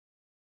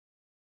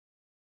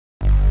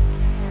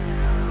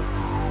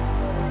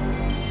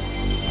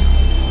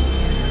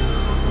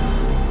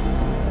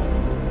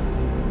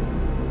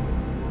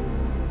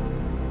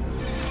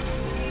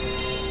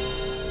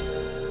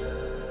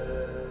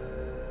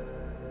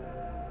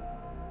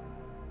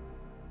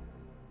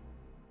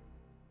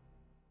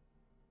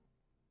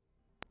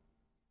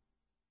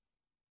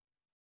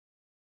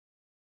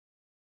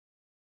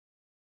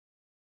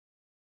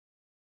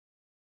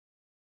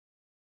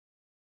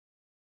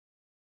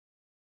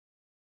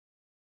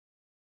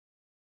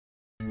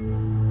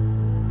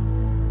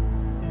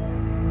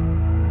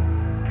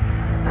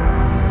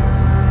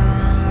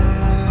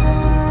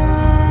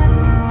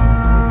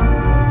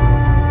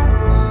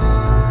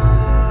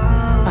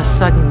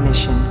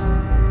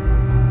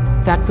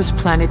That was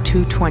Planet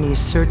 220's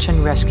search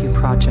and rescue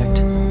project.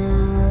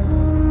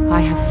 I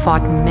have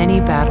fought many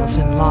battles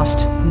and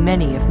lost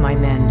many of my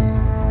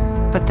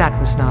men, but that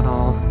was not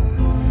all.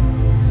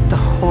 The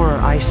horror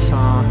I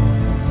saw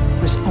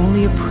was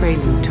only a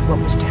prelude to what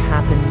was to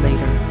happen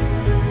later.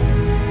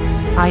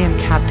 I am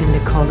Captain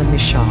Nicola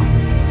Michaud,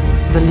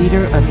 the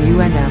leader of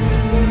UNF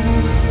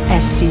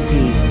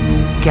SCV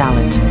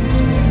Gallant,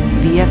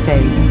 VFA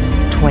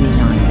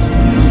 29.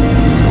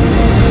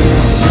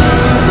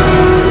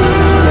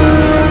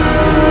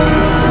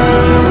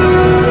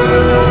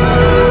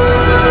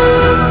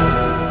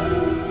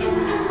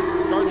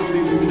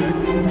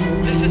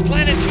 This is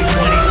Planet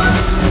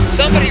 220.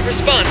 Somebody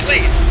respond,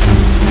 please.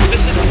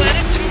 This is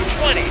Planet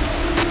 220.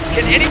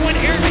 Can anyone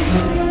hear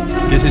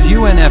me? This is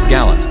UNF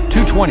Gallant.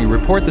 220,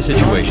 report the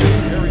situation.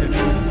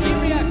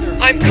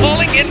 I'm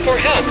calling in for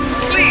help.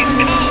 Please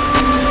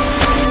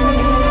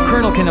come.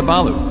 Colonel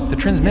Kinabalu, the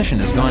transmission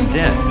has gone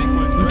dead.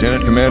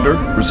 Lieutenant Commander,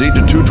 proceed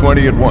to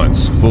 220 at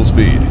once. Full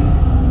speed.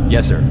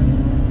 Yes, sir.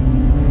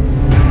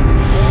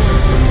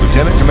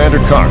 Lieutenant Commander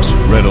Cox,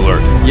 red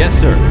alert. Yes,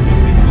 sir.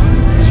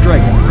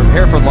 Strike,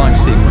 prepare for launch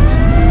sequence.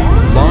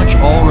 Launch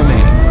all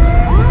remaining.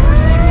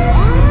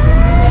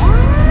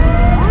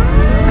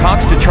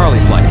 Cox to Charlie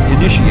Flight,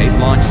 initiate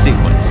launch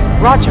sequence.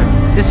 Roger,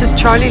 this is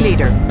Charlie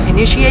Leader,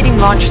 initiating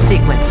launch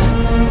sequence.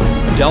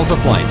 Delta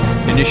Flight,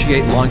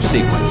 initiate launch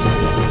sequence.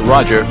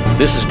 Roger,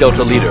 this is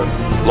Delta Leader.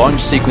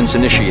 Launch sequence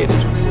initiated.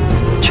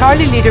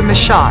 Charlie Leader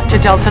Michaud to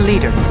Delta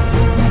Leader.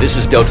 This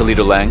is Delta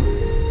Leader Lang.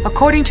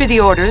 According to the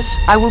orders,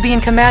 I will be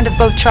in command of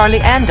both Charlie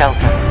and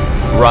Delta.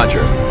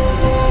 Roger.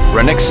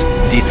 Renix,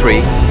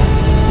 D3.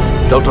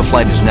 Delta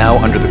Flight is now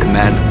under the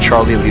command of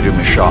Charlie Leader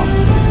Michaud.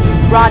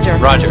 Roger.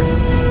 Roger.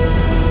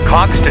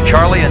 Cox to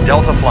Charlie and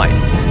Delta Flight.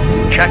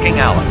 Checking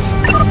Alice.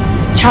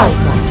 Charlie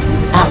Flight,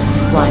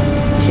 Alice 1,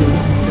 2,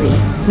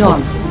 3,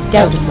 normal.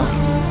 Delta Flight,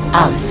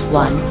 Alice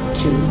 1,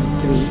 2,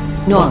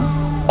 3,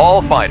 normal.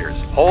 All fighters,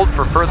 hold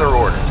for further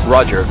orders.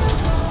 Roger.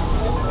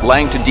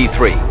 Lang to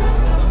D3.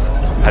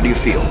 How do you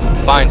feel?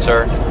 Fine,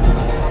 sir.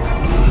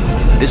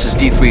 This is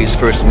D3's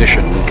first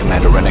mission,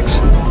 Commander Renix.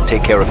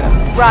 Take care of him.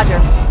 Roger.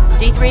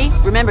 D3,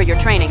 remember your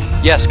training.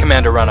 Yes,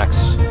 Commander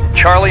Renix.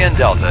 Charlie and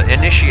Delta,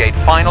 initiate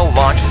final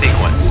launch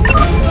sequence.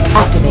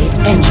 Activate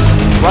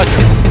engine. Roger.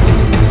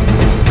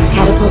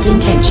 Catapult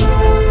intention.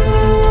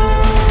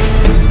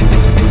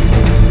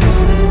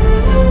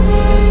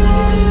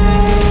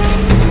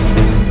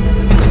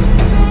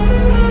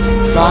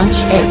 Launch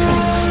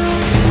aircraft.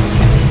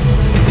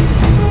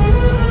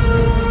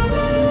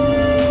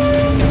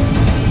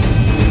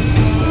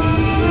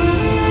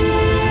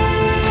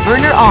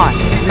 Burner on,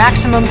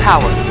 maximum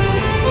power.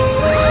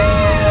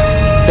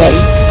 Ready,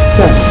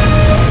 go.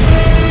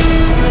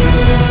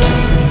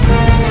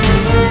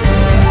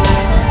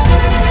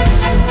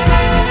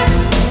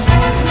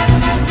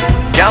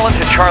 Gallant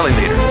to Charlie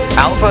Leader.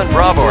 Alpha and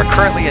Bravo are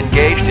currently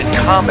engaged in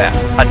combat.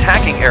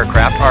 Attacking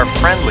aircraft are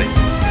friendly.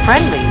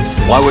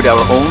 Friendlies? Why would our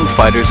own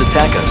fighters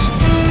attack us?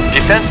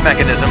 Defense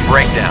mechanism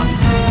breakdown.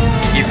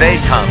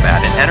 Evade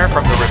combat and enter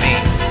from the ravine.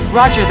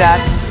 Roger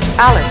that.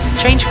 Alice,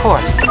 change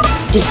course.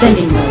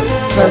 Descending mode.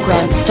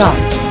 Program start.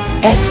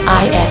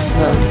 SIF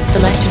mode.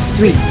 Selector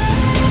 3.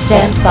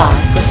 Stand by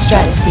for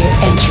stratosphere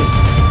entry.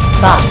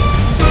 5,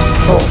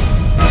 4,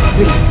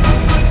 3,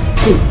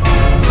 2,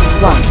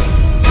 1.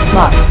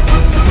 Mark.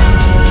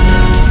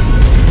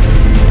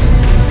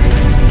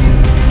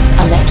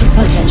 Electric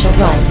potential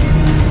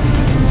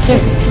rising.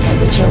 Surface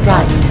temperature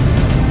rising.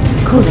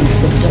 Cooling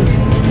system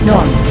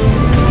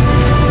normal.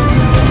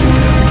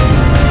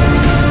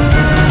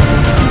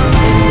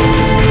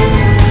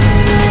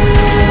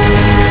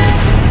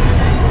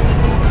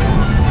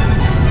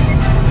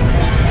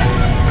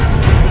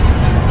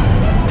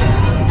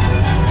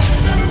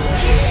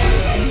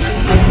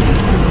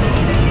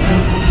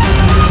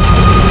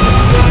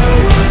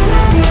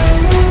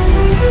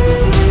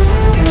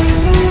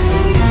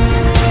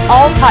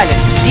 All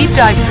pilots, deep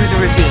dive through the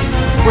ravine.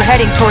 We're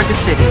heading toward the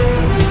city.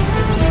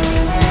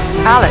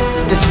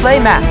 Alice, display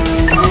map.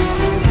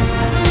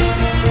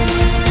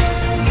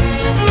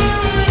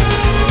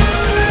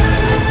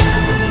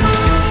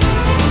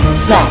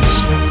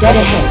 Flash. Dead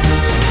ahead.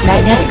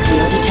 Magnetic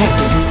field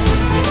detected.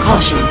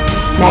 Caution.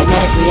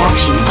 Magnetic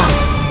reaction up.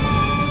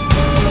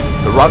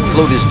 The rock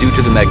float is due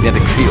to the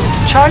magnetic field.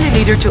 Charlie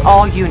Leader to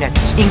all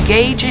units.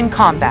 Engage in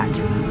combat.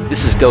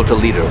 This is Delta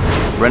Leader.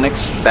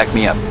 Renix, back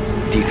me up.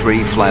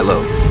 D3, fly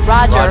low.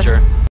 Roger.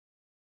 Roger.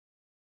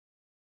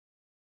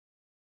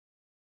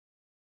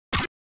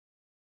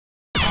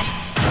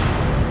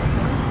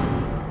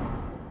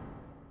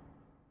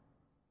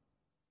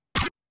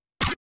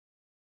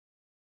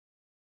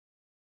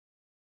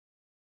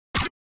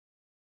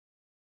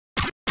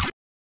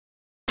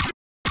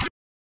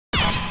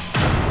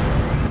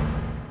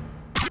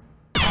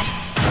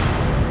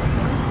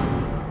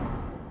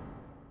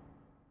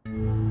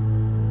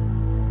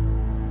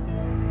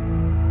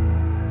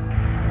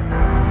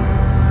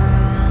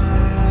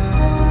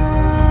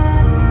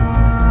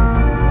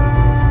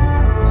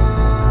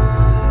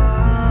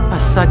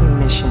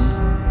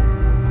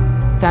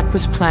 That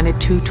was Planet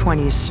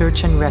 220's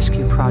search and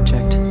rescue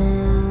project.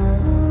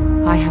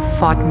 I have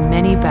fought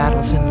many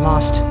battles and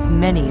lost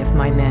many of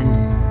my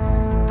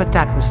men, but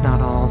that was not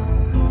all.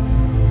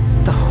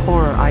 The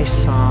horror I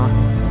saw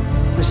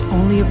was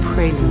only a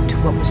prelude to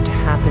what was to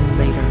happen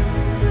later.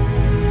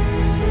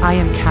 I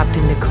am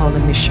Captain Nicola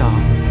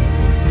Michaud,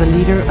 the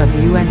leader of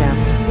UNF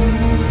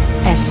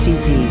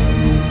SCV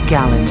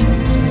Gallant,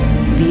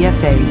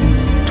 VFA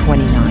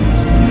 29.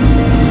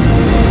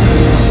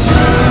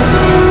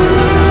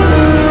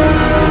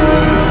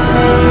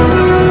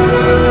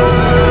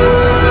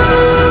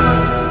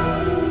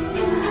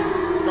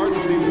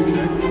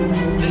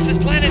 This is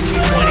Planet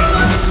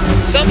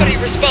 220. Somebody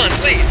respond,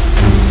 please.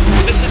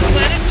 This is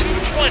Planet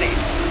 220.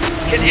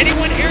 Can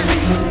anyone hear me?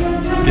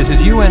 This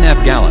is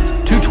UNF Gallant.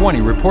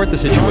 220, report the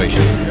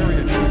situation.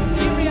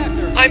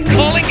 I'm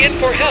calling in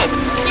for help.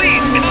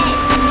 Please come.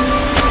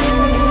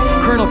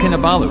 Colonel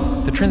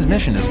Kinabalu, the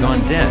transmission has gone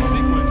dead.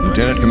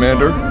 Lieutenant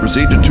Commander,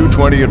 proceed to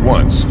 220 at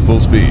once.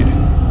 Full speed.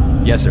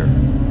 Yes, sir.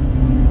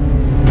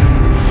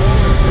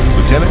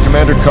 Lieutenant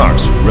Commander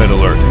Cox, red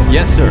alert.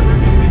 Yes, sir.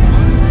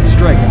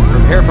 Striker,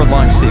 prepare for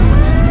launch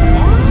sequence.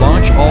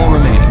 Launch all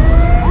remaining.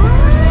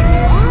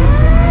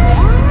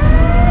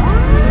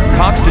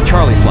 Cox to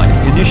Charlie Flight,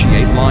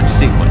 initiate launch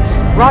sequence.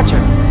 Roger,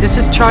 this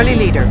is Charlie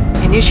Leader,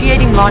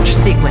 initiating launch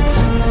sequence.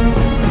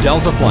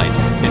 Delta Flight,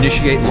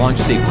 initiate launch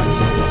sequence.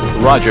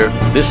 Roger,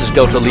 this is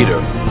Delta Leader.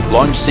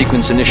 Launch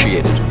sequence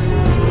initiated.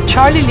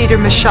 Charlie Leader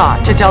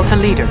Michaud to Delta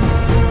Leader.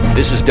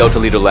 This is Delta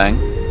Leader Lang.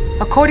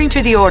 According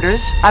to the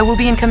orders, I will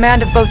be in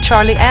command of both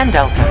Charlie and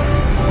Delta.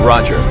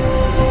 Roger.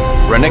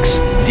 Renix,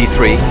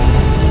 D3.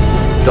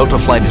 Delta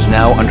Flight is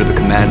now under the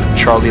command of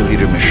Charlie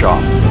Leader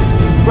Michaud.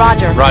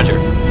 Roger. Roger.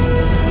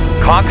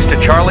 Cox to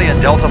Charlie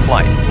and Delta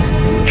Flight.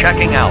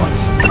 Checking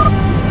Alice.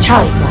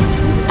 Charlie Flight,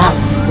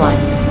 Alice 1,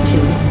 2,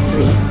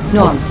 3,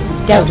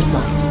 normal. Delta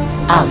Flight,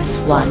 Alice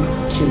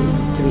 1, 2,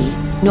 3,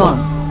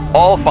 normal.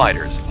 All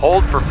fighters,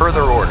 hold for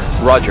further orders.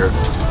 Roger.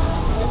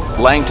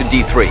 Lang to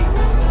D3.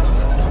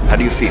 How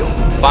do you feel?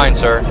 Fine,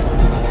 sir.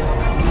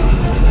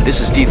 This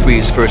is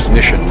D3's first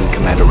mission,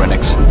 Commander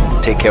Renix.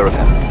 Take care of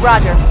him.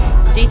 Roger.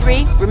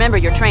 D3, remember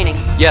your training.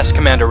 Yes,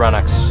 Commander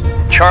Renix.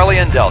 Charlie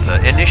and Delta,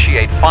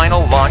 initiate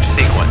final launch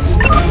sequence.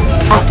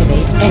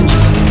 Activate engine.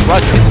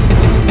 Roger.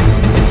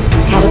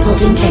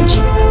 Catapult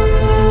intention.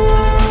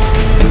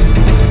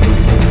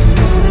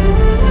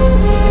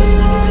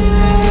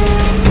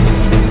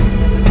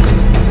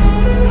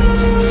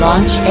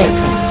 Launch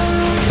aircraft.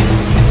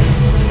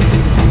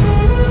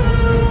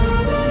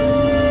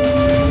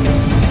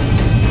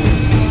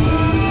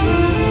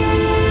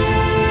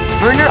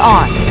 Burner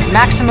on,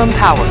 maximum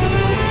power.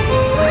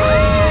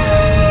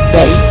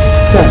 Ready,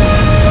 go.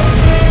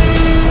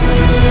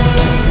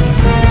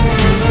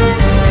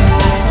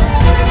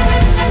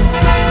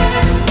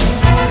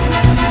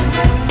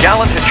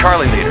 Gallant to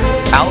Charlie Leader.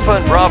 Alpha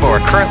and Bravo are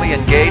currently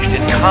engaged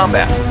in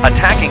combat.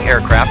 Attacking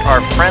aircraft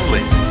are friendly.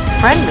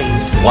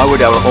 Friendlies? Why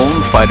would our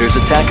own fighters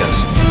attack us?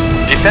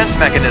 Defense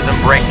mechanism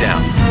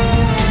breakdown.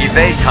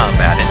 Evade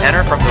combat and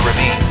enter from the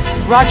ravine.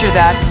 Roger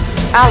that.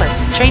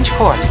 Alice, change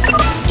course.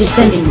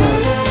 Descending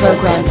mode.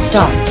 Program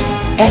start.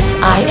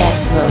 SIF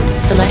mode.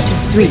 Selector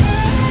 3.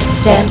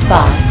 Stand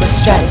by for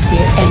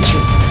stratosphere entry.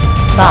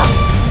 5,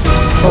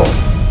 4,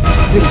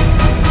 3,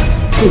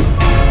 2,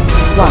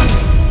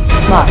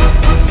 1. Mark.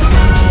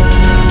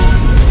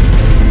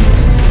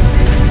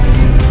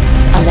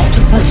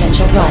 Electric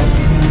potential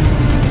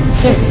rising.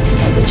 Surface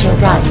temperature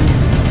rising.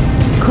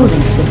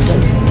 Cooling system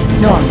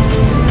normal.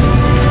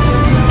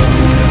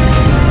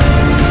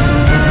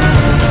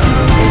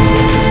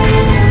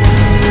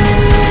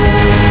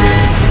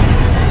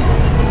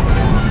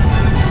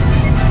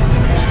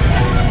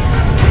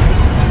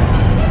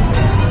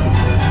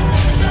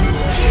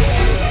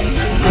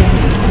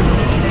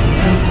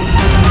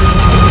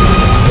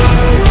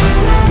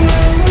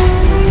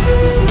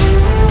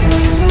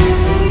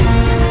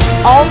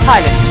 All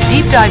pilots,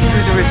 deep dive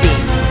through the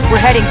ravine. We're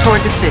heading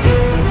toward the city.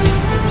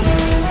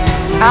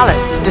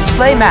 Alice,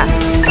 display map.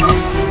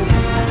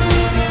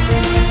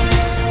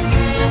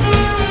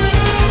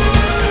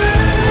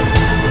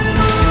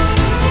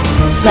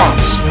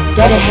 Flash.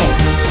 Dead ahead.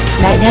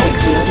 Magnetic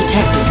field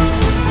detected.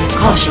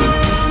 Caution.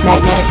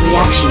 Magnetic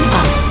reaction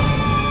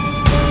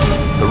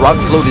up. The rock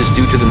float is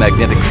due to the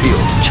magnetic field.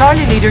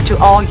 Charlie Leader to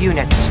all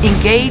units.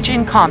 Engage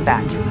in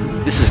combat.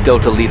 This is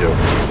Delta Leader.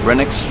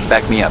 Renix,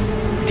 back me up.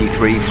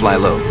 D3, fly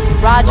low.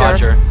 Roger.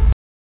 Roger.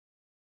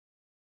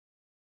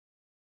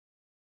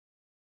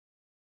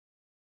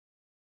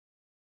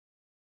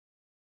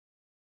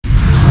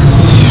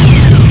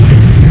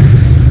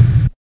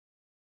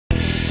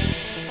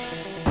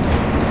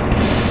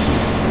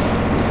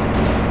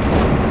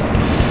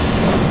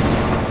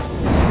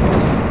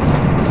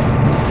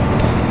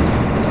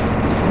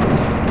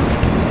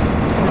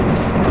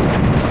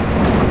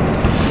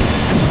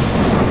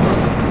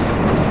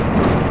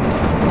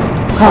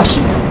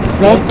 Caution.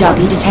 Red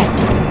doggy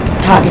detected.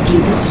 Target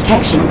uses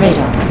detection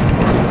radar.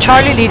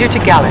 Charlie Leader to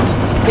Gallant.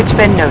 It's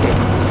been noted.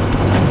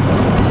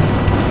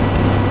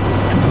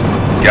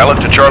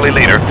 Gallant to Charlie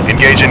Leader.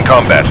 Engage in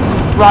combat.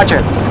 Roger.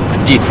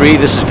 D3,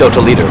 this is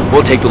Delta Leader.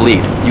 We'll take the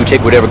lead. You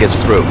take whatever gets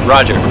through.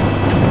 Roger.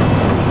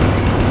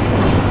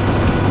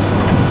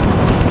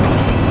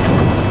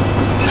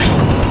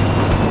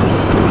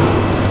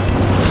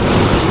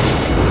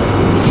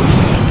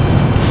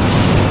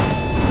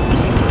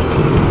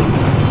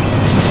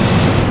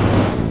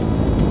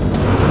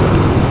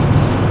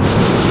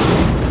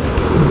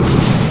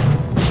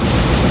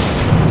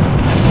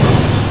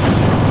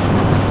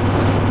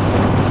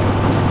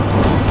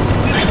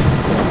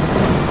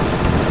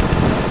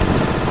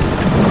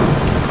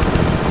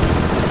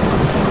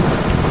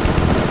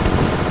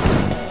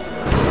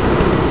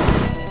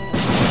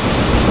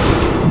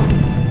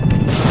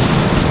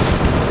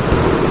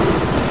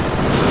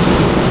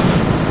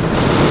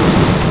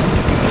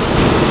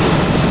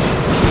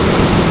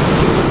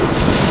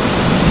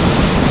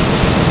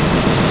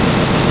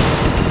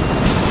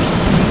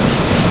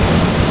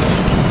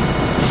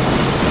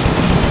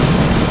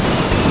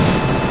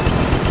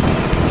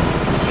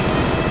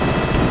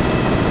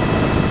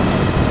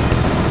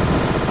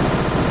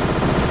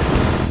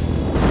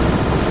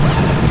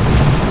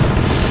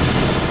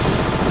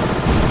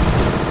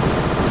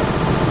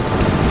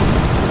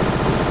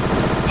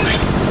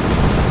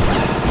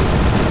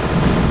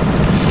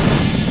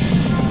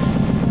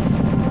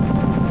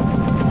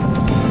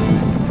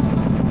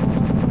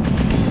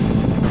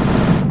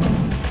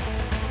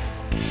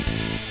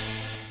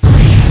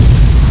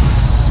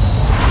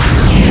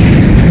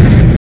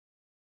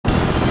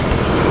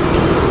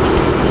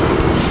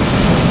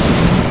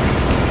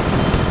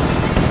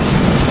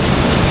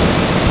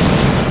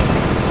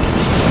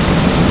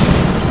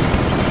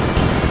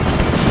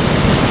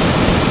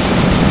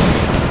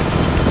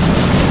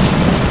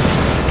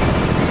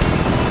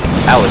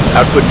 Alice,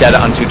 output data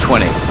on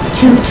 220.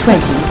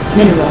 220,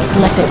 mineral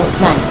collectible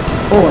planet,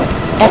 or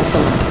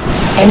Epsilon.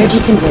 Energy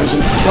conversion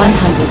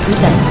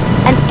 100%.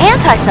 An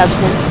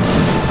anti-substance?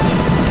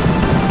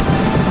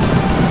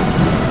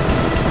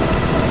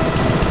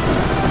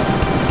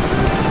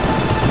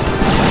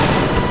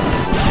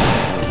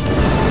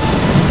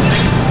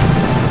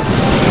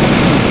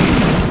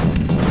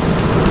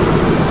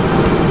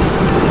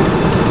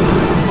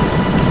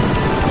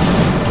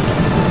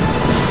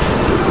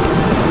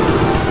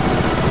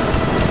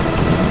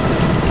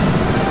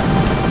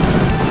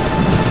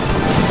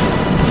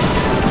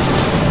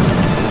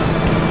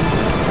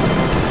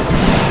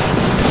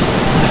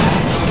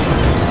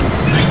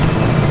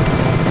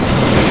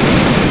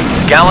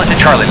 Gallant to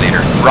Charlie Leader.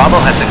 Bravo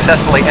has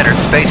successfully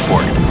entered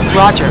spaceport.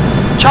 Roger.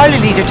 Charlie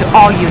Leader to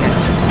all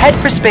units. Head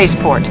for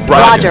spaceport.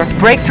 Roger.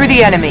 Break through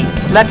the enemy.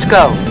 Let's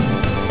go.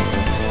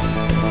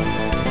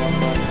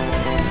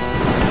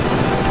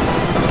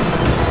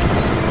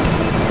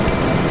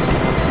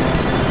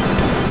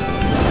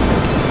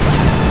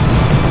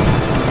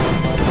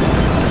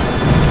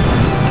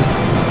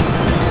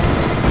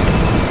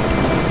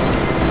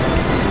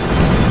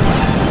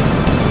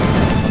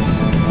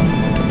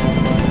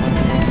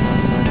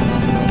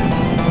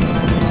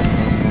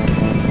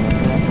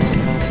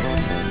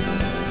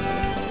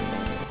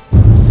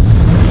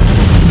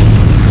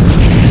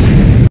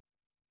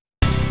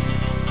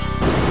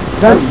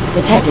 Bogey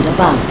detected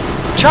above.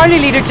 Charlie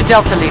Leader to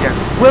Delta Leader.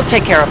 We'll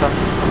take care of him.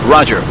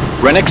 Roger.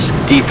 Renix,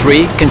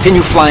 D3,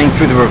 continue flying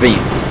through the ravine.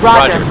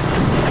 Roger.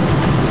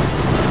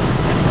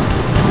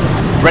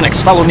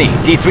 Renix, follow me.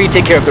 D3,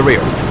 take care of the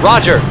rear.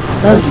 Roger.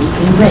 Bogey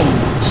in range.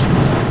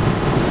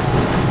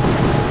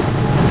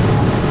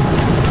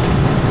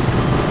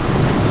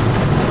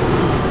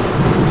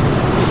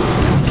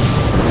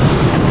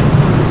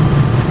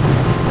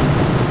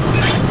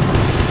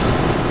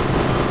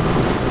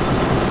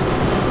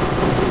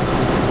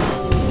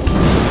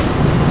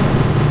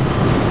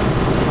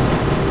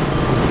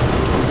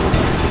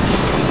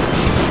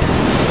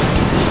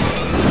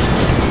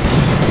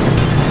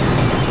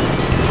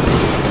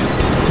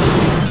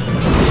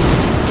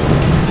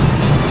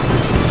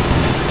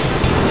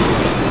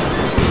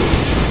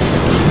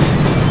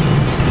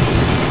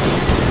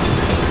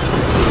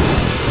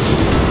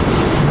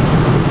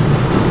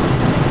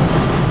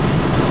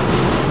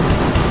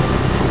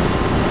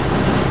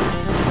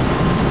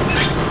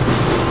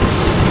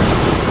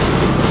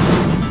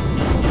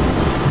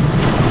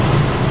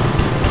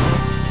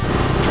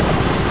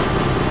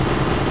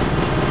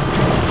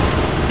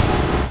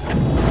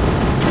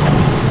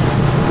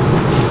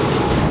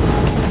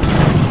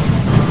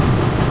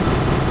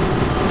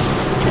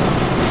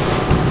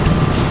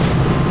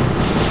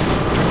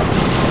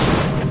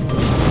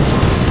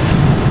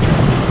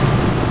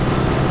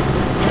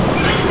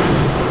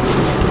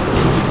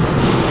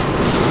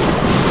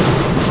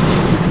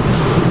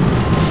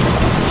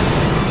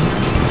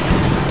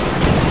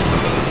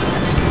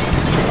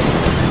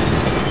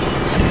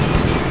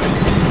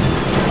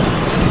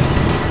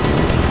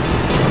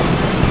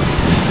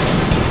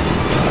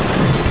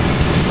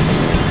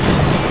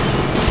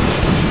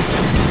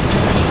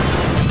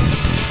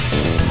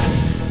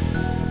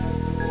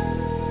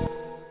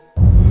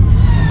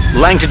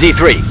 Lang to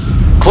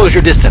D3. Close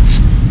your distance.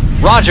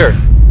 Roger.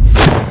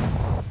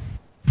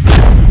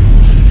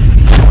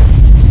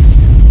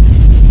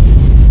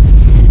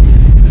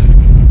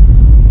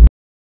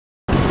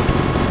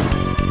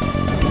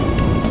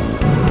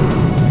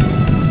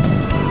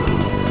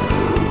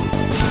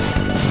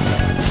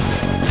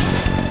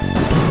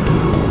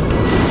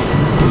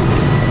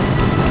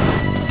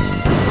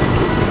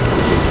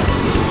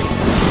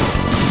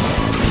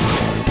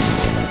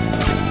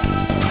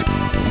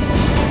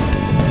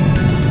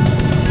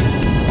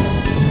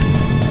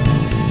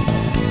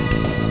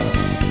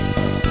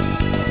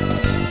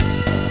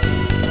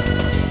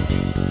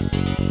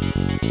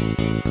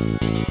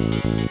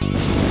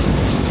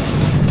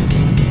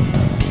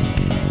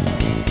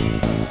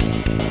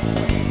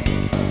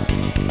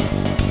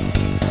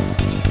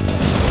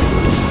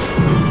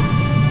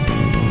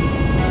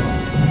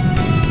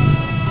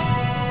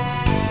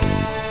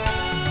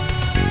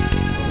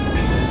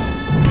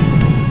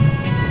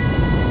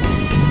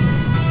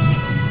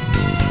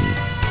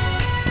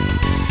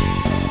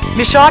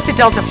 Nisha to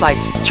Delta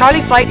Flights.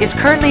 Charlie Flight is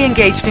currently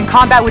engaged in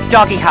combat with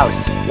Doggy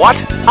House. What?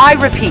 I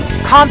repeat,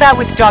 combat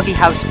with Doggy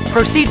House.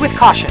 Proceed with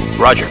caution.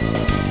 Roger.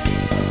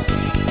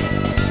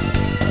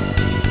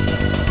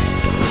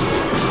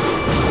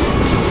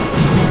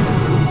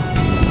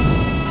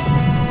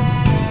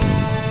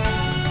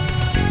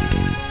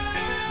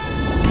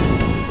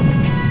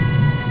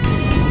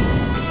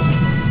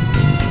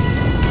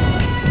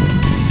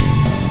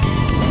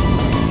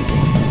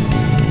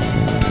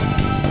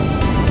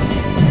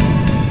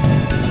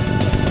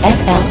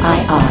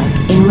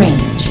 FLIR in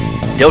range.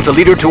 Delta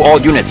Leader to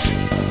all units.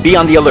 Be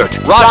on the alert.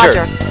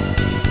 Roger.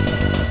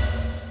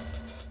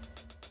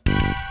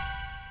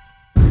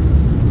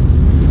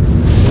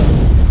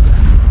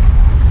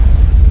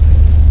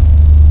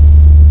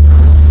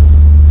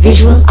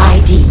 Visual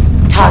ID.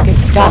 Target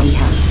Doggy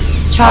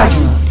House. Charge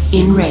mode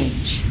in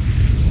range.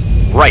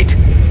 Right.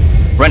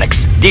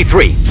 Renix,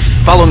 D3.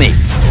 Follow me.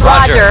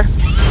 Roger.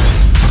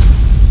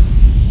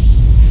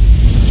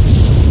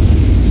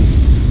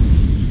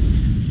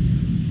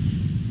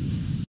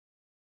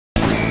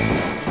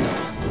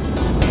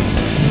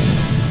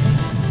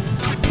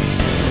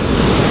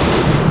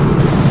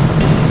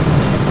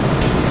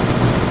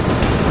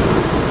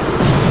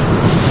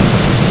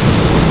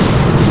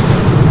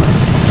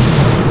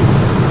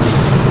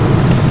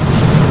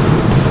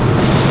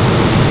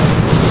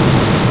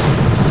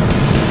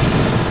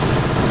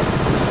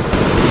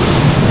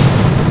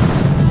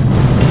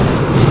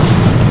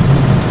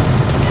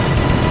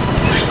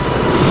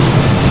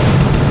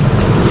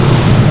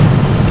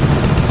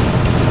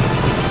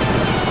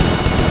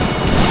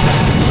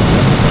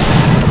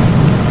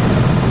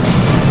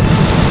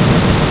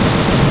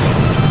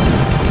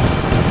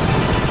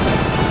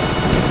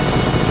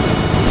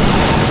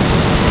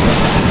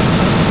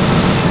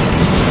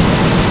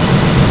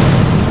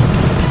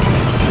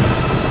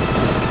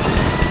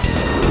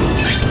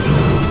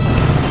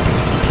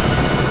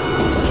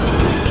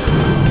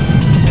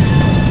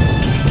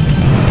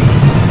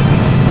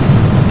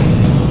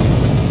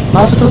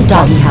 Multiple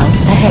Doggy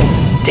House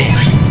ahead.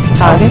 Damn.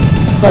 Target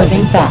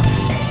closing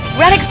fast.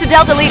 Renix to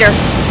Delta Leader.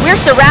 We're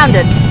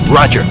surrounded.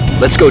 Roger.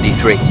 Let's go,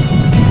 D3.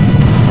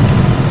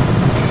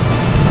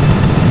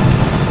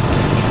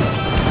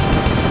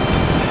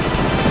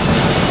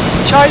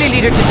 Charlie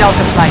Leader to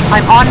Delta Flight.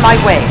 I'm on my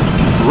way.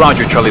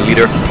 Roger, Charlie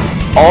Leader.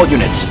 All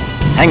units,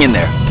 hang in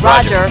there.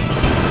 Roger.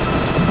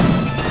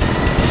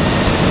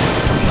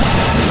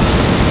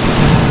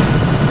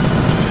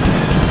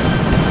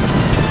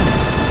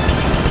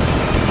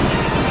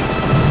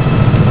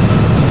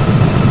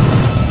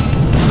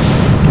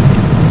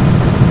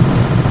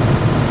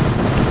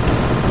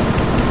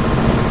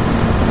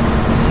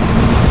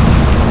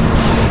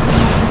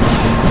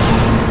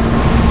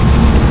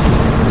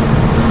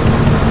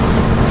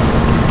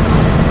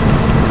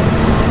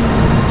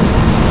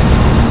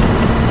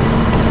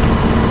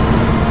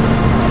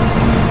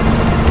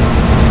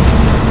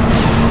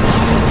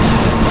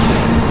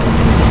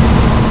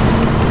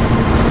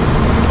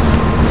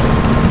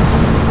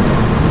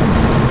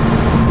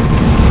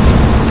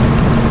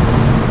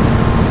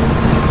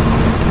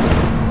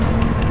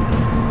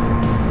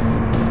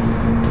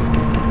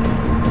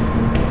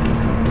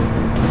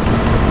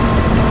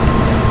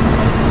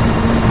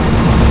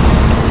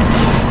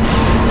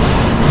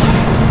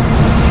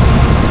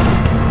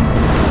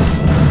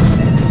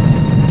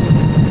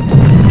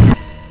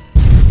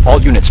 All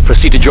units,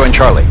 proceed to join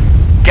Charlie.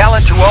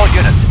 Gallant to all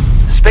units.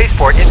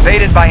 Spaceport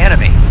invaded by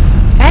enemy.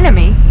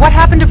 Enemy? What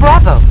happened to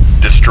Bravo?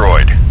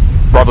 Destroyed.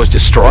 Bravo's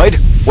destroyed?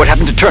 What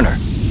happened to Turner?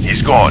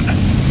 He's gone.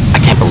 I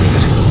can't believe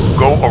it.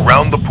 Go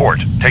around the port.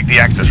 Take the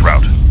access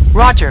route.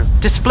 Roger.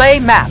 Display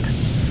map.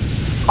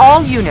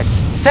 All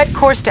units, set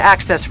course to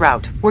access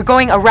route. We're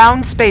going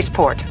around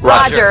spaceport.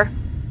 Roger.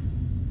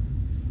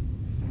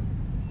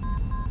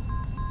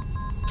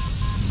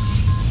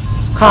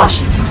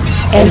 Caution.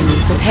 Enemy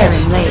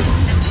preparing lasers.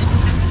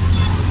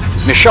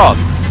 Nishad,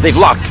 they've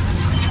locked.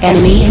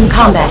 Enemy in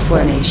combat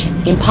formation.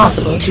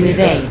 Impossible to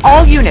evade.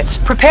 All units,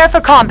 prepare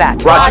for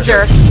combat.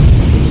 Roger.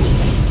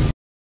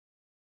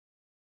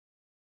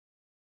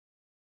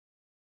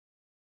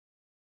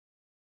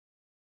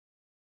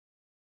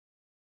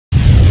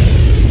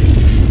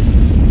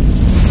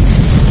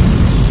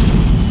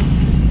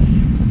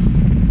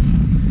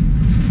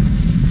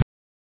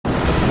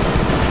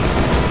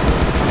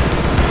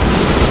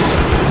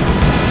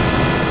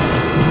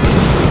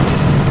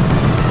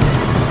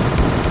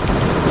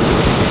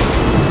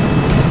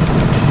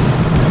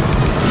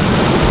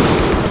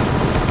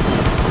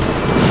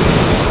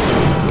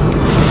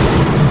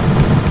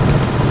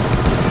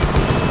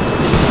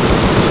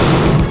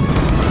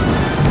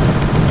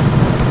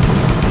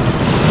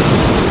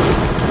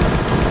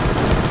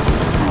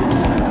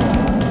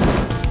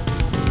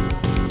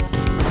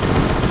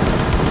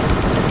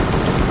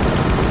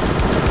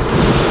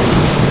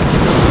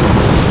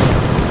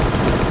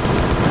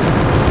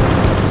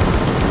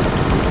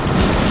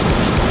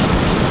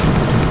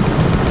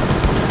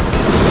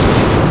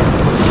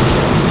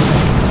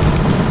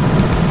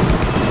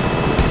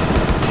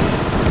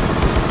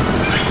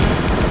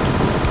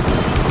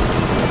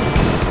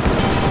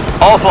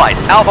 All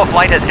flights, Alpha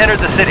Flight has entered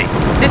the city.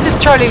 This is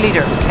Charlie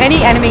Leader.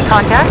 Any enemy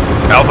contact?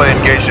 Alpha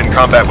engaged in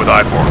combat with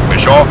I-4.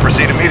 Michelle,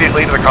 proceed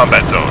immediately to the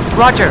combat zone.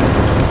 Roger.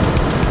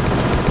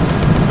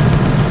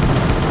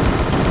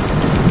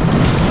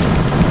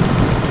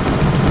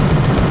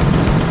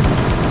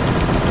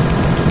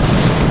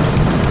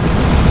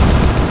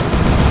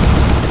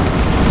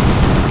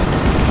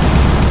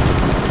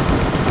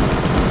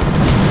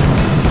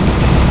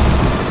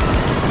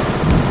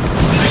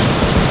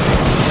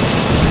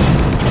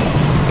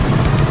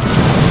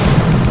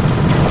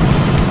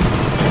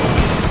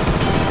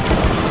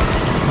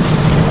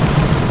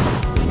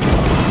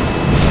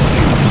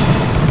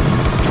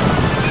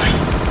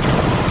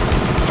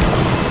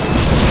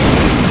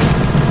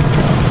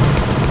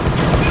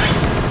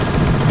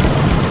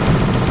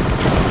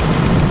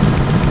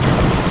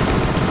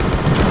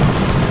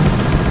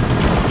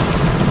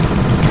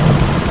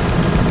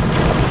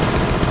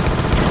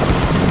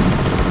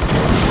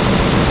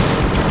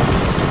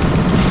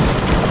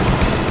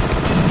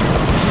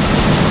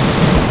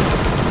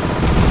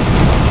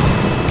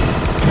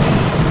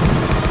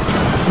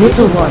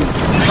 Missile warning.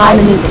 High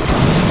maneuver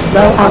time.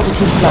 Low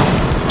altitude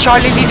flight.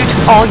 Charlie Leader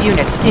to all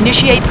units.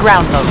 Initiate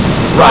ground load.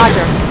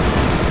 Roger.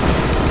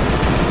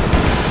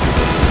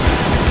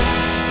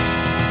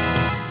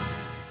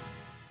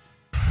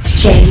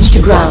 Change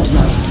to ground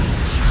mode.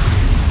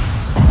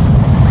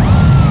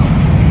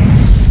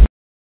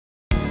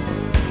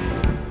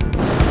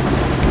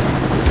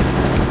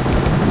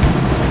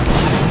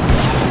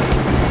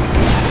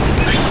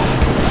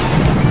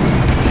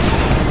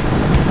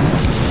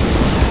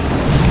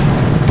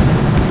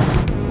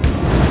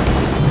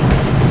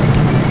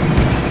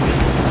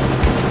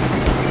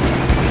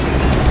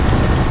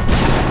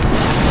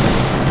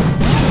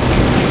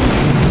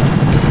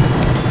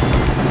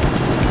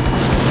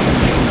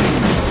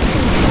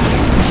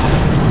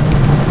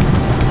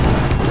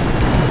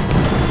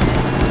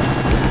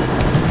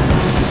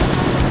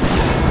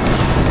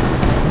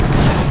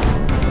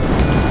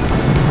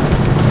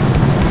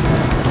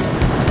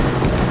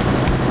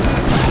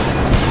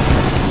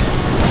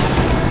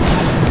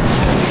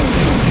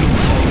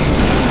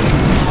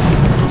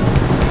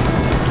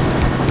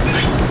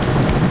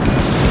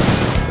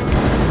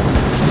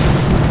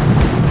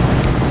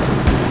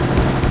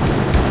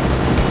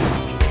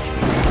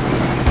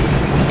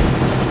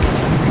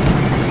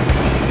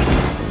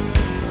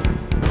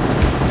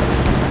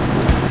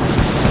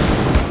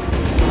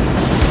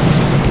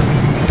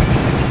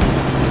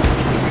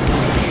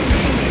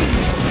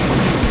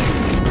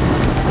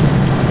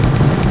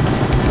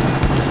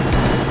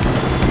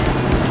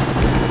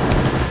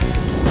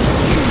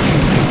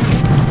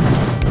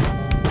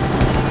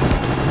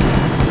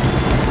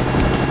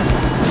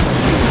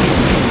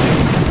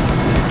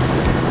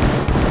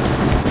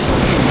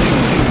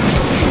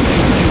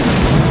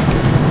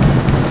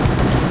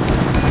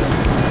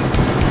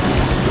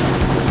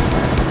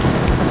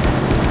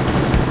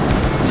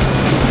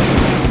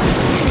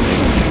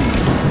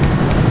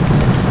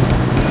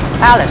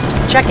 Alice,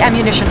 check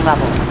ammunition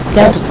level.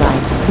 Delta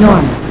flight,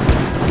 normal.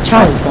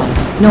 Charlie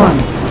flight,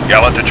 normal.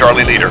 Gallant to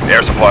Charlie Leader.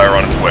 Air supplier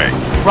on its way.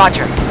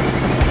 Roger.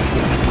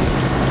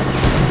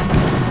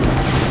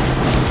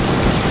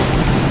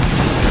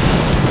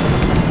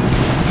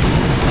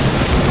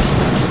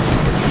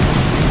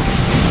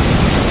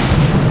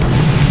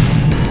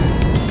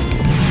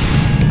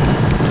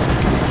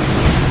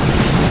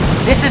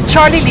 This is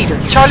Charlie Leader.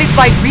 Charlie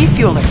Flight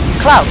refueling.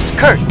 Klaus,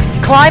 Kurt,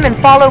 climb and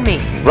follow me.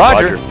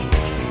 Roger.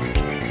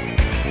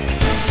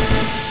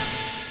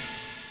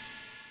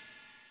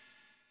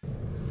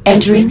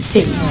 Entering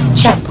city.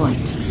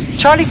 Checkpoint.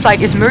 Charlie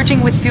Flight is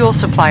merging with fuel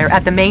supplier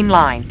at the main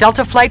line.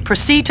 Delta Flight,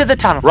 proceed to the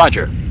tunnel.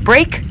 Roger.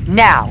 Brake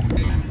now.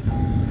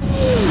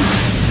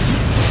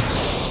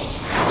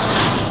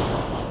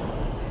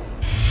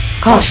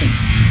 Caution.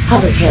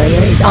 Hover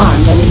carrier is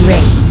armed and in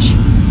range.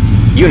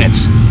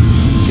 Units.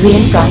 3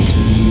 in front,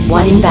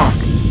 1 in back.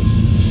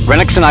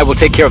 Renix and I will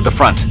take care of the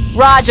front.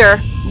 Roger.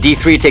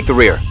 D3 take the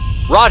rear.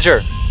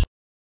 Roger.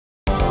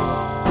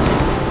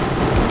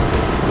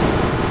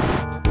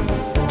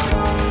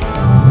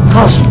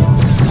 Caution.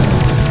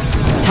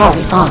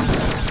 Target on.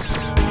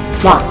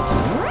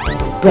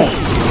 Locked. Brake.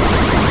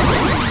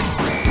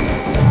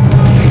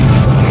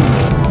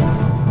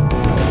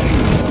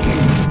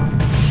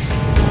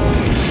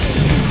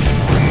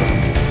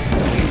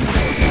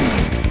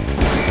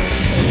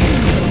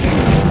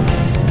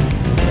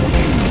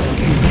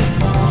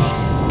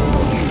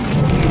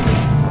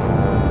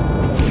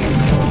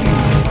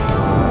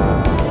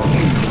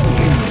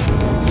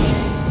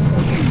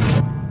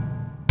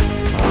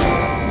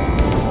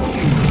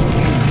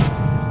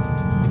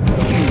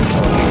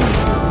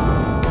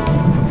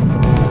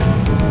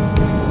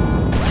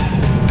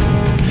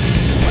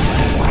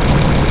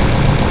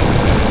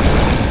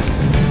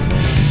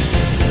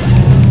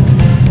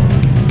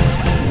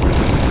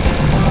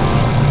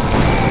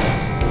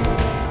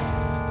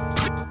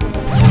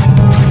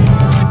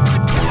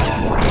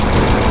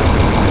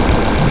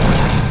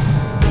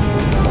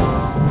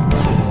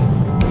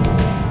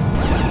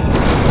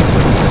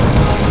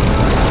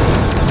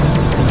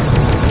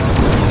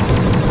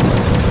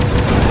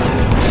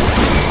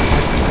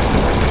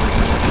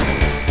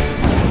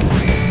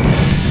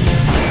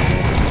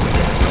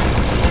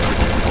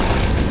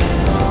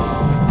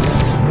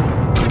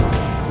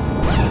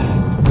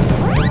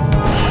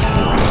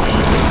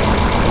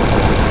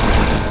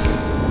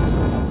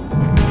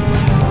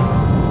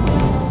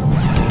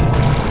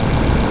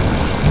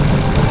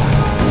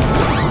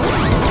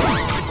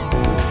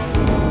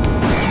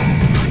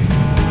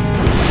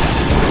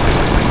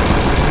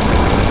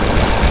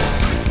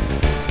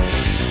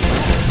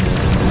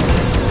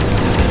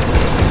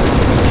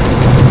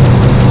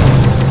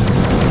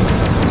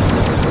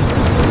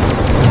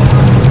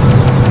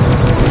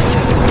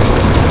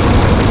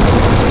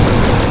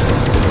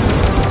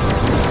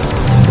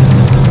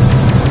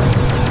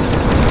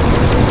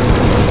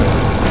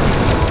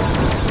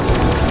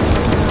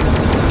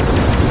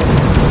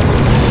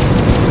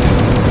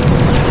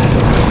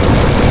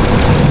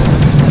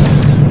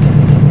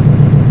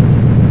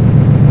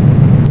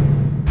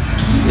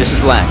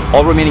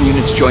 All remaining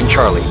units join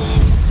Charlie.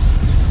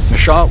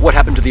 Mishaw, what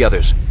happened to the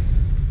others?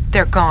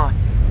 They're gone.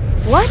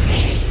 What?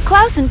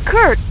 Klaus and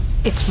Kurt.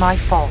 It's my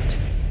fault.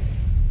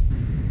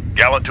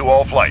 Gallant to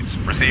all flights.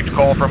 Received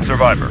call from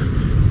survivor.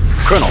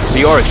 Colonel,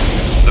 the origin.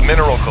 The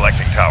mineral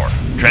collecting tower.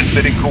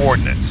 Transmitting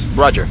coordinates.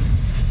 Roger.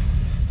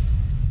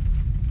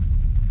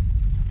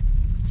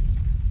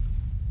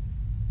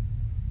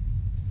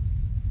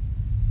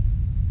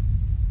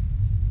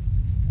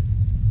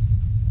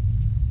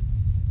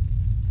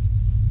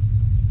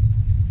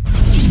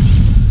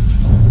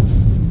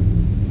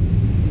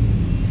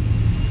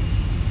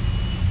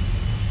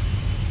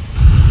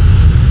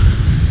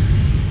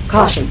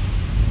 Caution.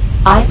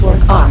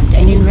 I-Fork armed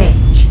and in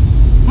range.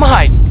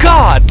 My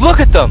God, look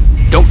at them!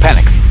 Don't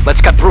panic. Let's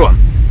cut through them.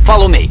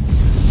 Follow me.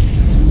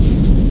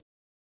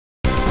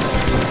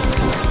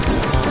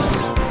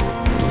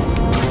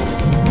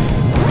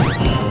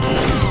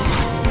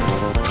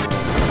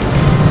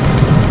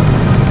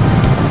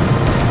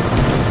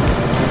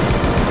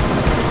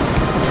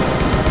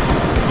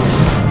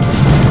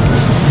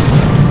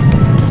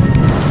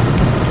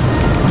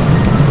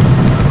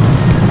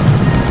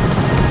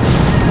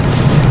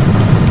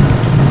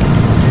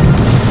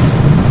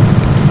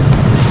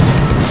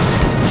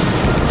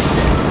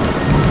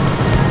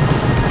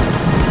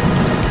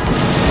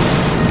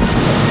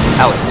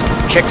 Alice,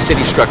 check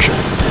city structure.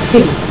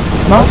 City.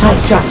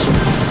 Multi-structure.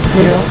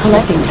 Mineral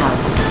collecting tower.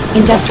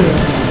 Industrial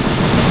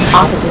area.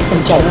 Offices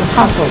and general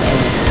household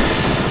area.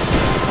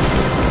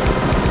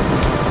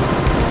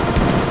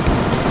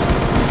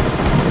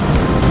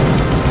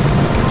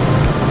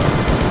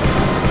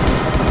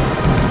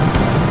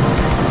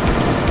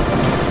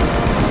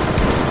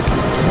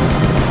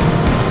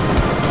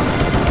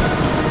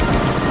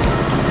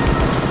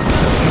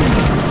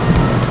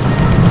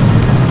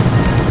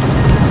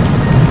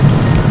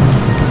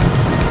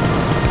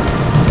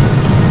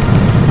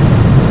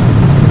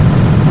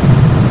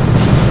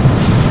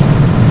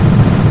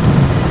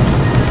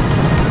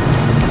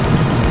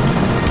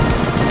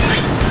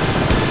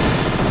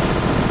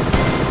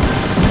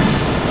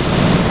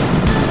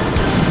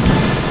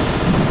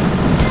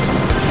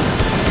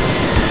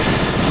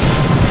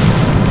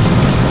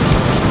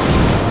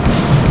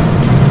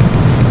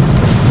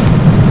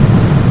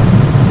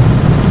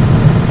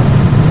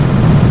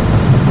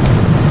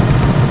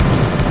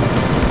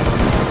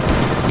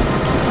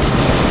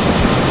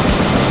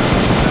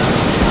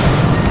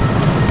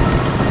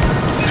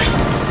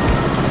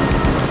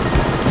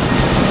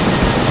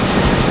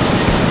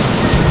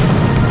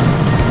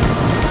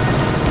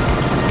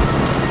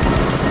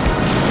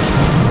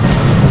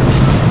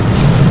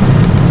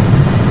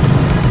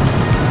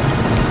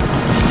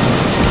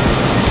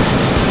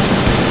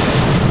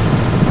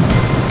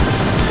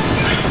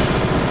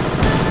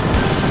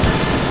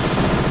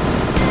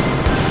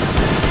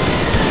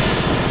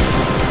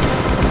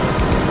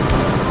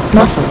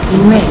 Muscle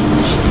in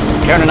range.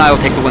 Karen and I will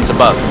take the ones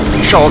above.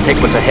 Shaw will take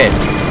what's ahead.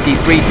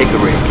 D3 take the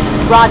rear.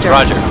 Roger.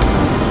 Roger.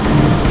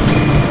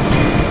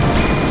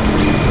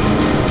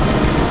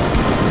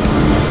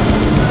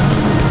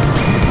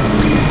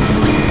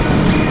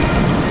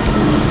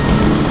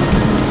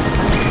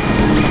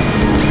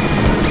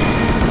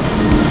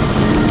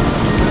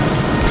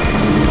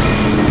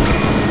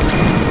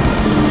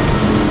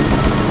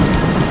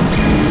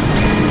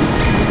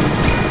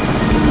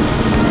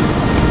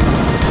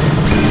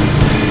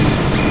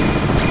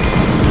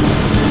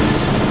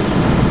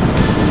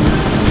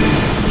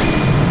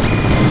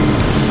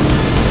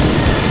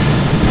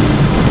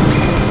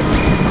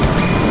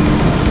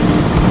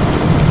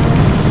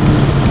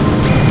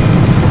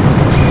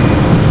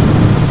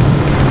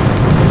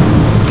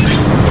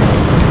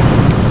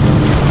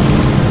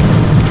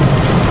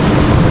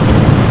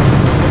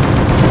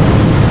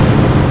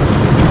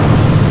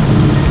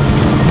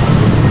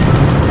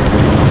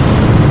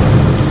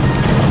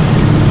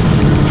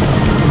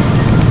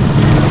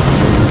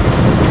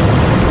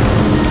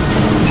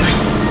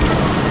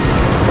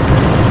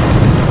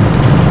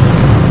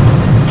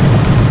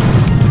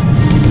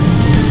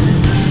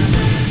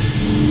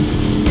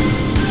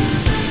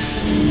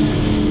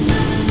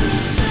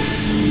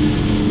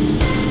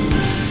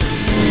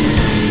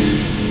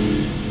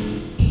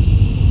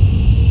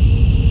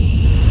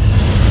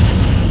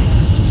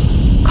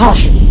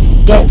 Caution.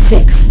 Dead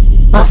 6.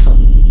 Muscle.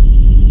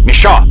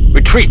 Mishaw,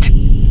 retreat!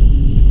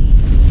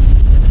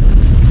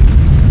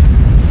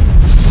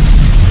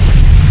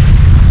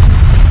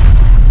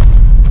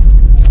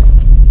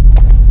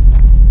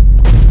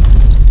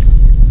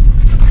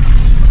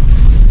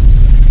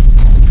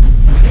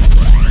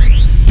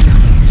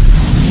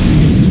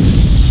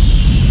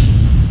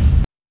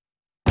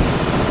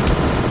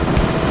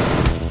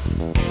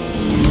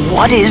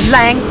 What is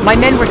Zhang? My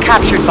men were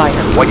captured by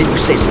her. Why didn't you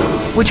say so?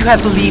 Would you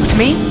have believed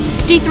me?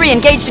 D3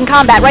 engaged in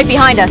combat right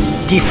behind us.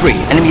 D3,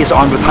 enemy is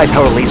armed with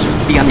high-power laser.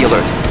 Be on the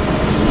alert.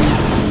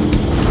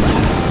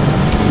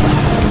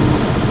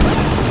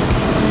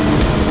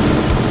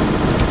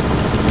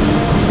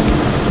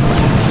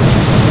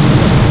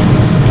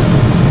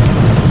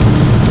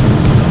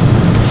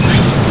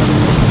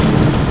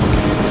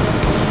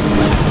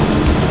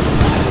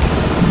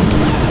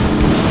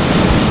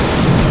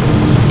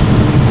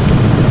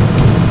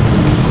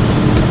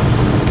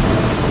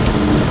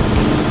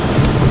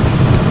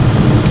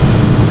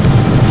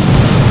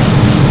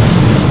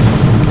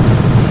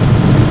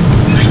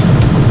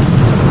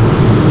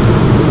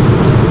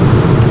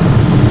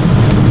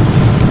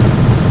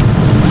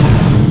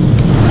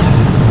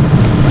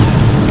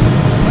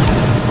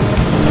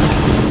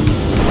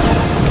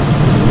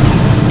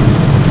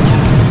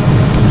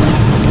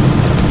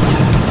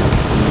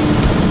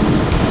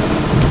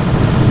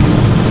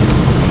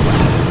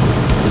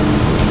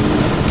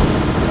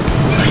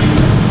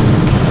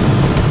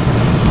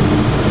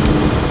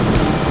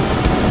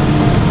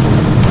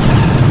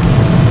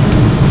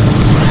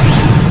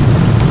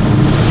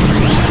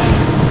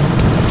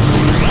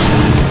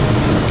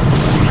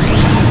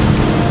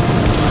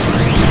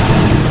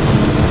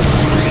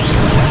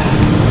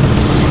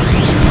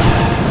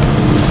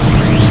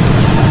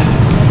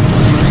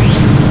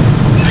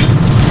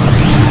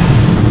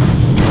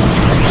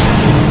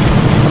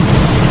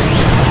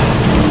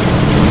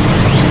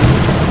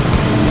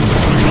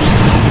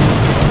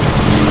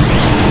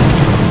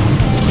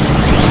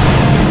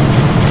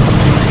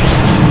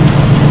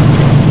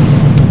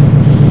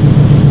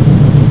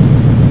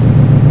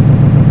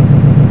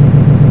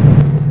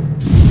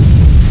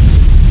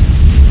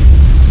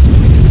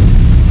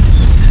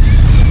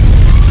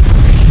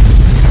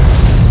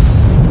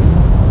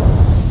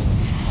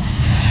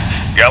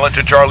 silent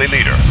to Charlie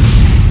Leader.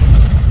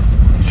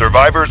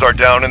 Survivors are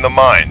down in the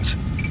mines.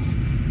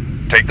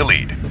 Take the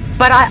lead.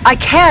 But I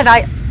can't.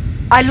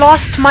 I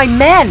lost my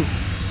men.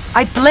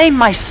 I blame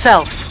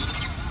myself.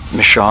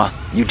 Miss Shaw,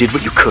 you did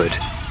what you could.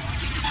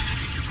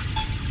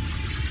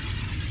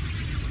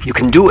 You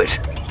can do it.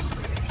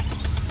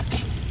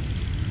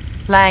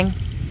 Lang,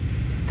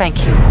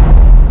 thank you.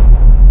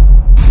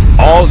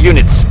 All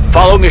units,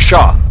 follow Miss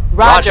Shaw.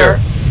 Roger.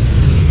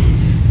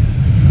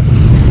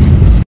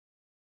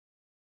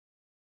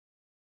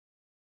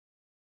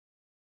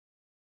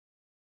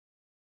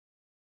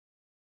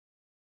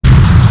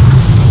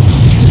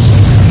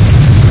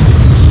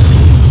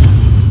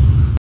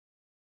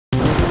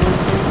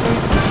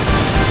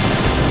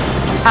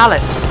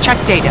 Alice,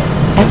 check data.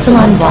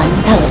 Epsilon 1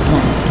 pellet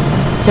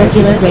plant.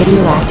 Circular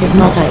radioactive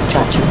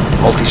multistructure.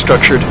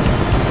 Multi-structured?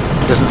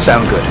 Doesn't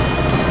sound good.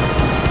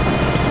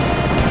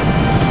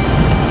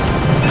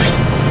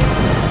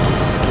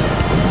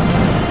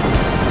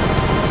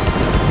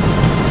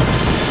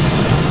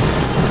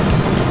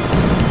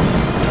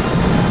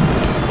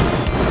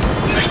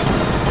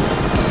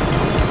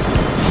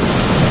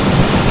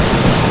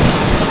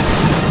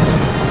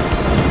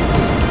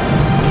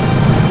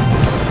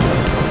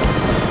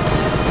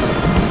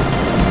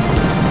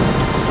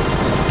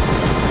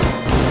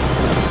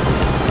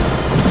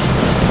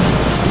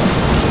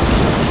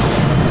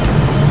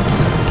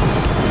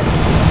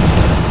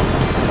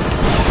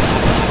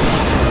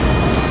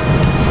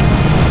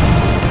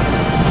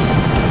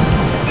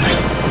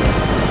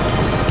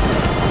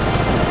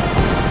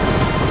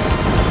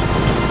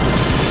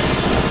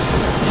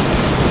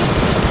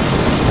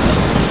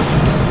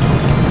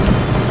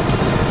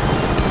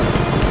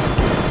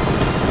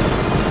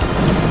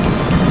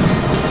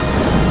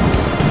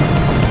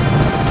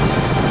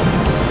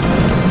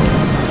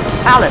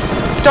 Alice,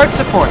 start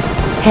support.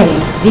 Heading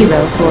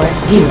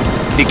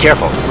 040. Be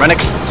careful.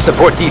 Renix,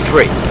 support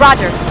D3.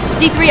 Roger.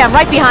 D3, I'm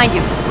right behind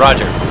you.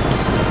 Roger.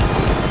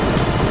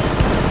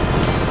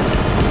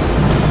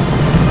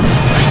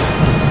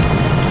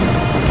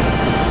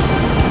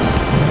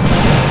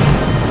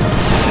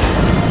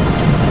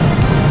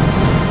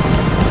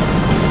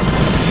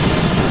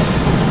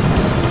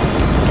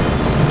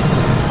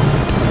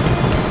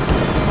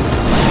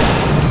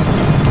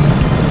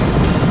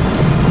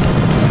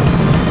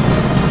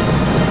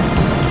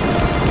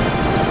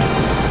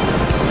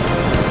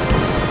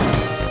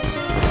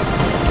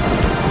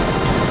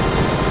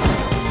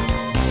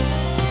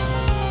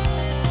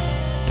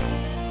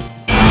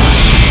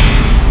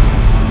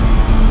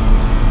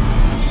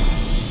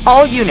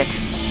 All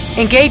units,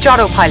 engage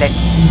autopilot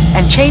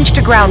and change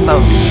to ground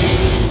mode.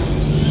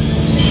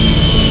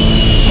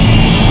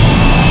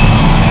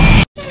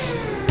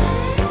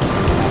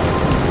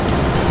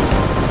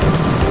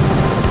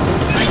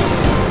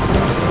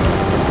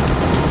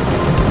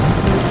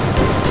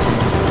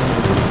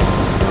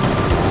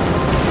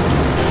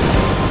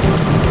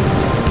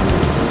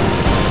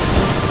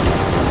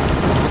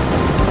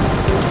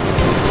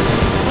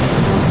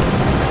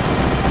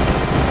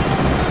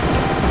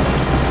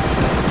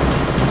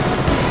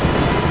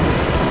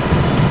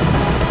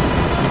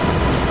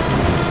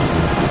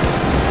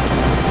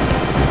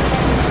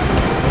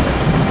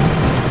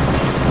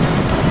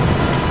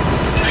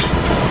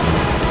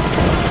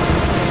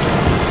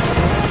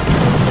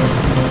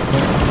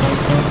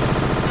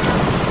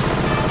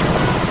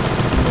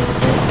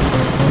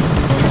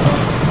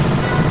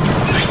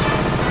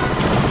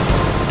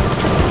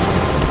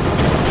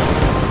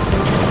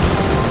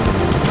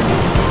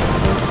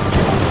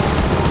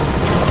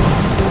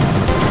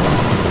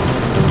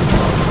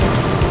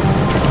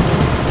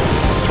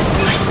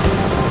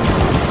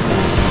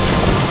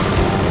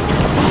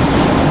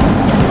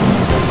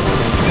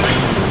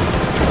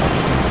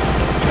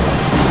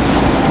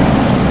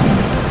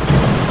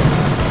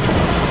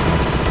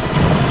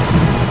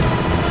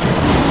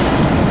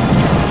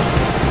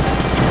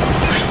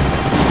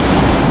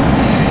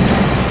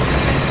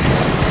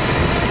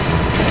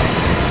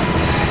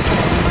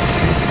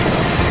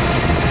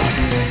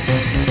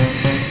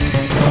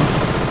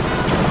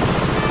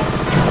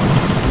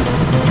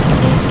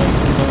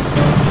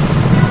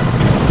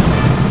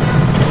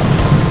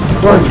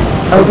 Warning.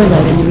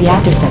 Overload in the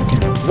reactor sector.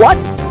 What?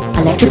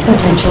 Electric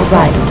potential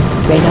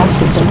rising. Radar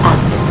system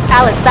out.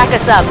 Alice, back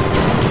us up.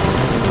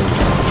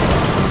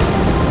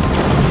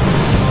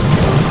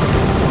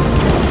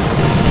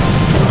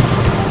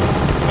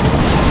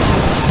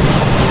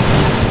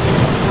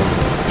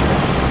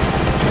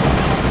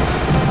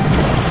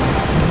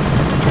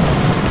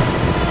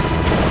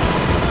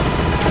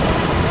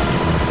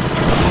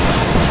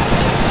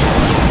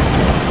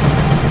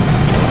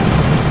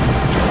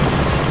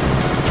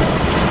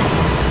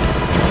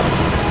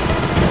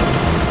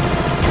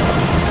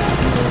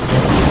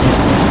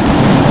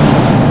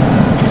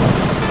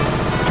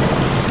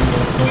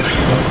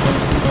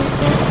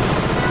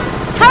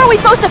 How are we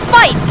supposed to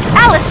fight?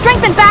 Alice,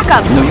 strengthen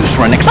backup! No use,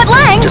 Renix. But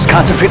Lang! Just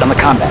concentrate on the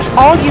combat.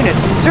 All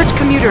units, search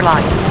commuter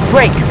line.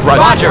 Break.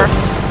 Roger.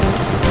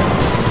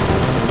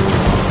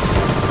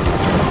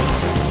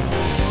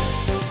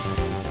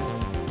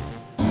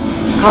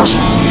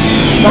 Caution.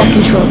 Flight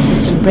control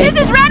system breakdown.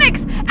 This is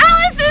Renix!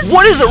 Alice is...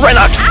 What is it,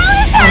 Renox?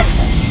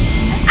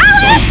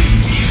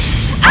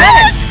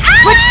 Alice!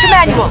 Switch to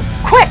manual!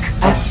 Quick!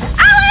 Alice!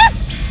 Alice!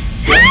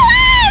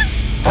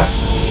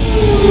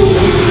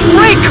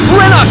 Break,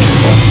 Renox!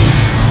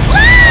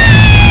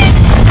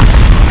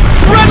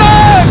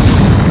 Renox!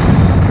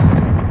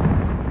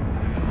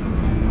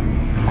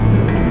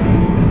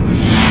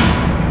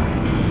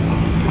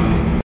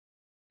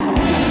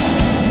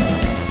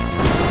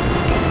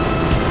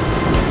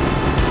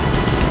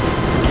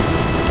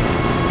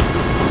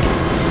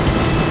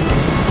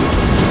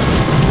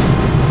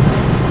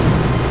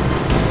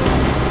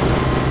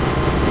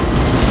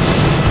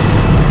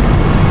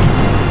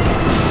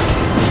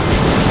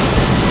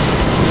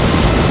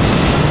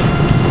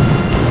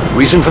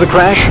 Reason for the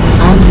crash?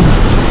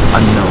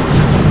 Unknown.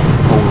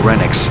 Oh,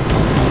 Renix.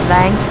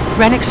 Lang,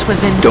 Renix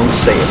was in... Don't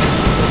say it.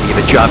 We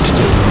have a job to do.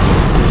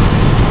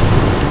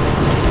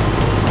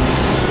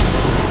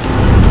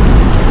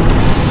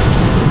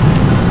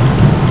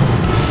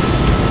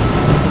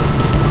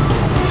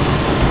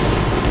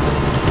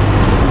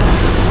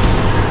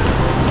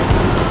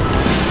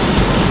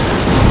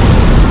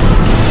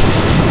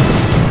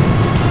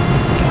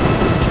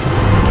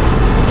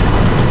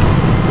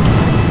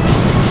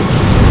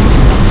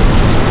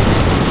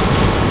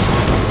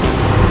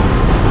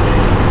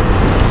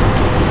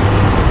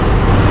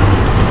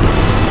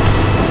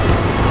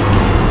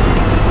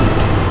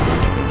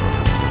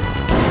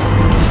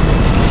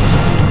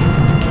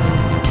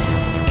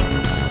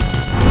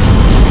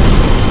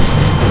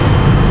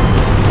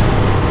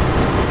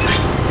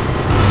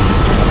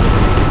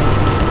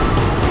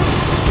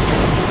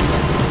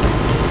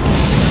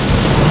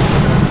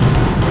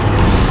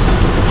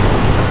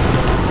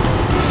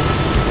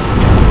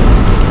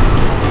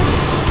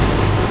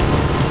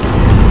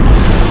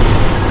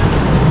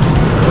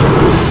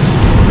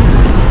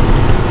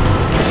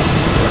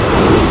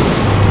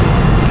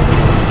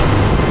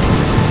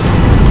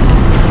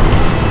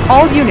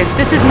 All units,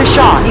 this is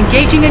Makkon,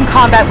 engaging in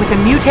combat with a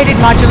mutated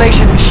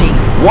modulation machine.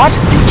 What?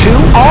 You too?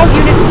 All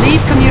units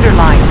leave commuter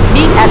line.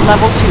 Meet at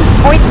level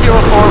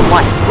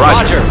 2.041.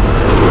 Roger.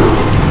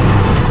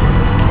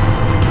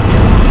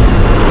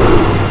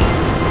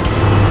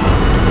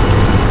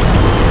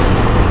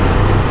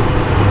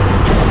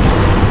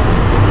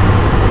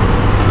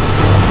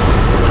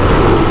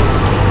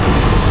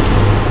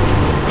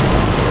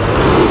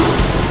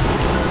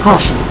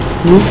 Caution.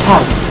 New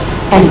target.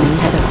 Enemy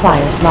has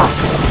acquired lock.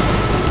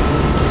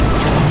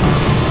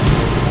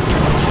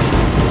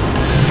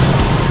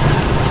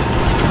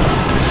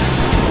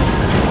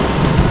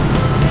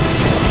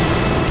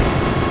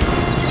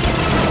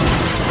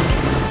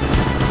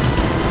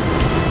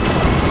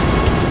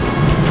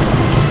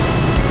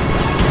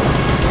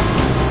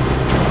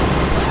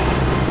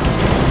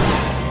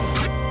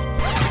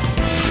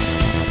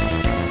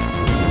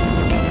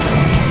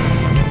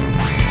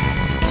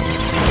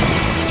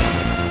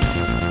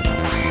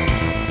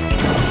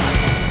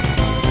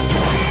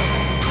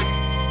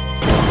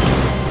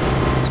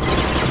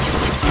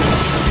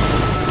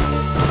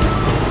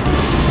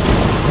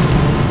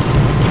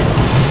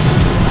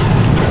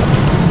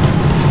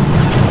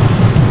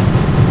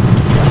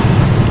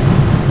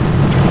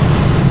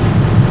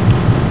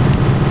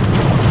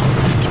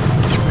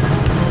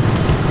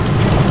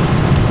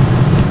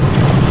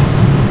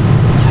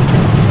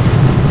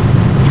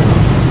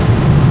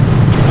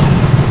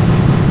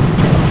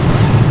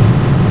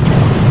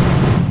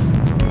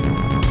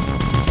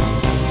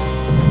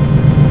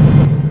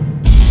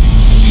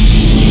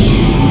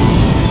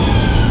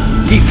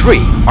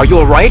 D3, are you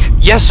alright?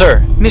 Yes,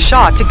 sir.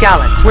 Makkon to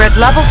Gallant. We're at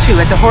level 2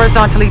 at the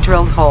horizontally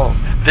drilled hole.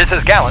 This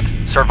is Gallant.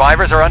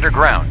 Survivors are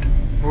underground.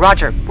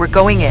 Roger, we're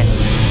going in.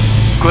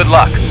 Good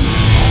luck.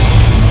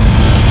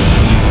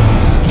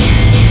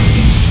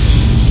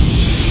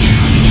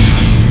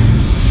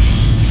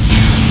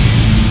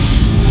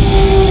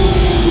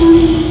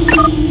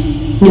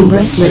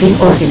 Numerous living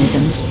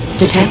organisms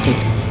detected.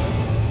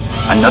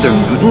 Another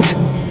mutant?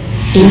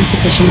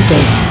 Insufficient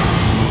data.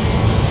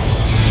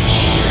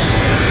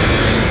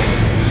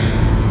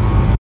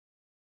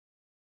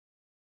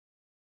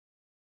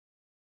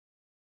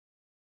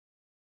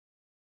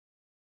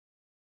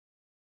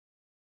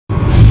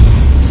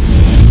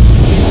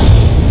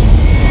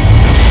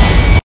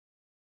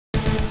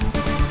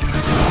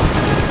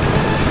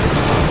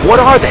 What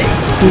are they?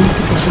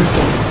 Insufficient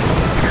data.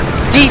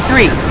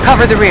 D3,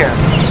 cover the rear.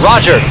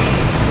 Roger.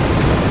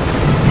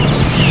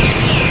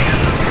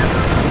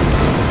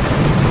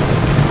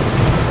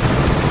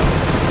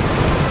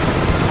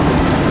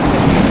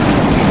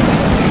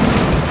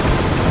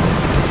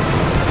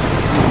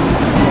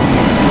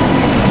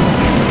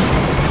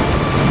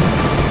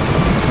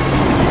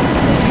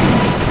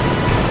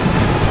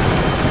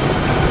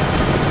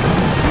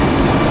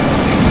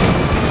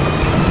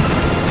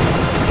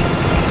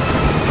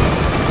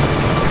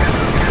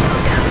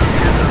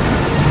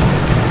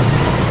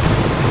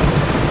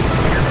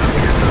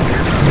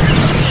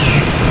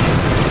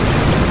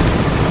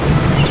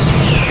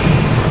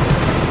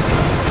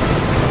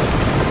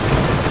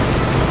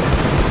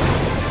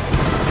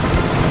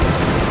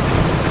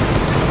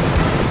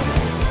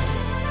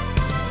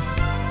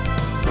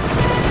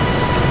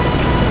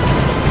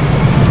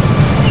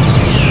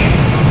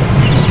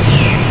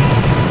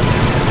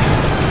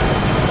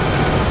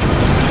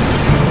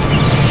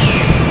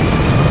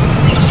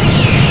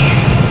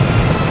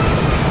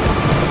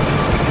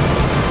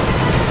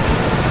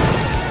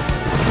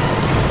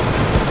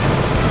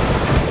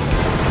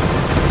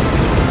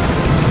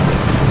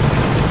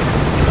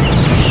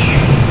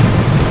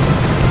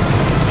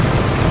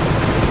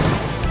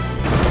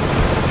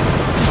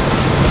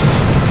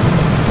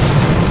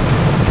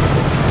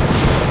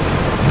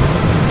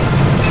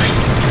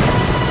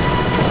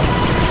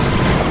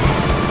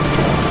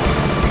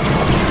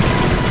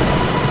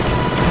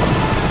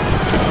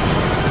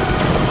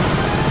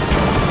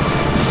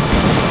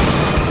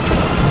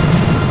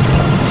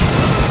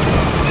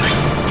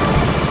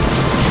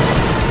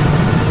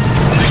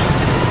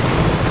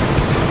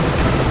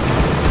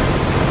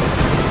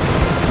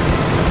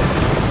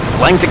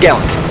 Flying to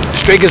Gallant.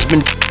 Strega's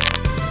been...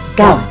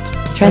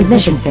 Gallant.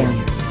 Transmission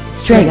failure.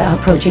 Strega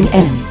approaching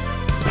enemy.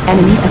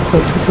 Enemy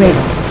equipped with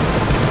radar.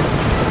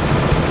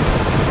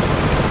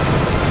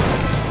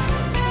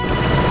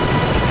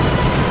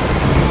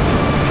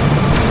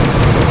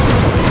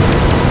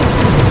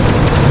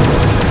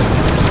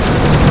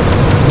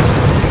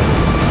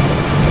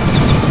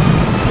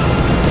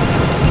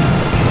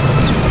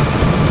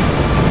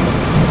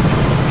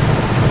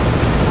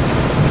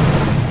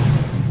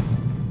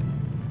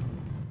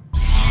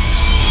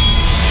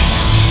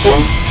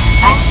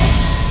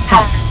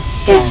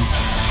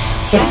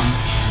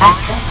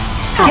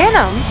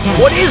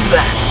 What is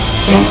that?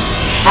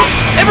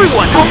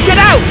 Everyone, get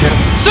out!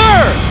 Sir!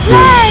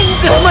 Lang!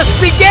 This must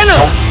be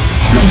Genom!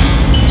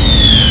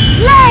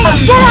 Lang,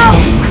 get out!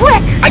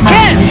 Quick! I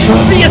can't!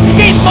 The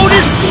escape mode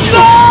is...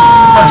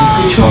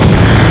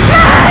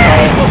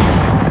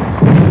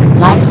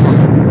 Life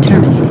sign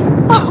terminated.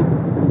 Oh,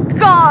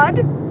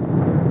 God!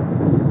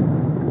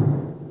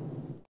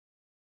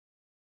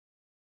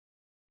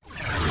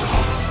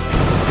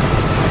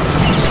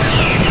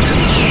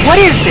 What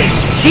is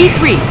this?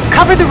 D3,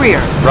 cover the rear.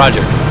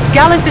 Roger.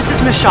 Gallant, this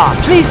is Mashaw.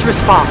 Please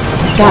respond.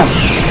 Gallant.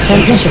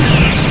 Transmission.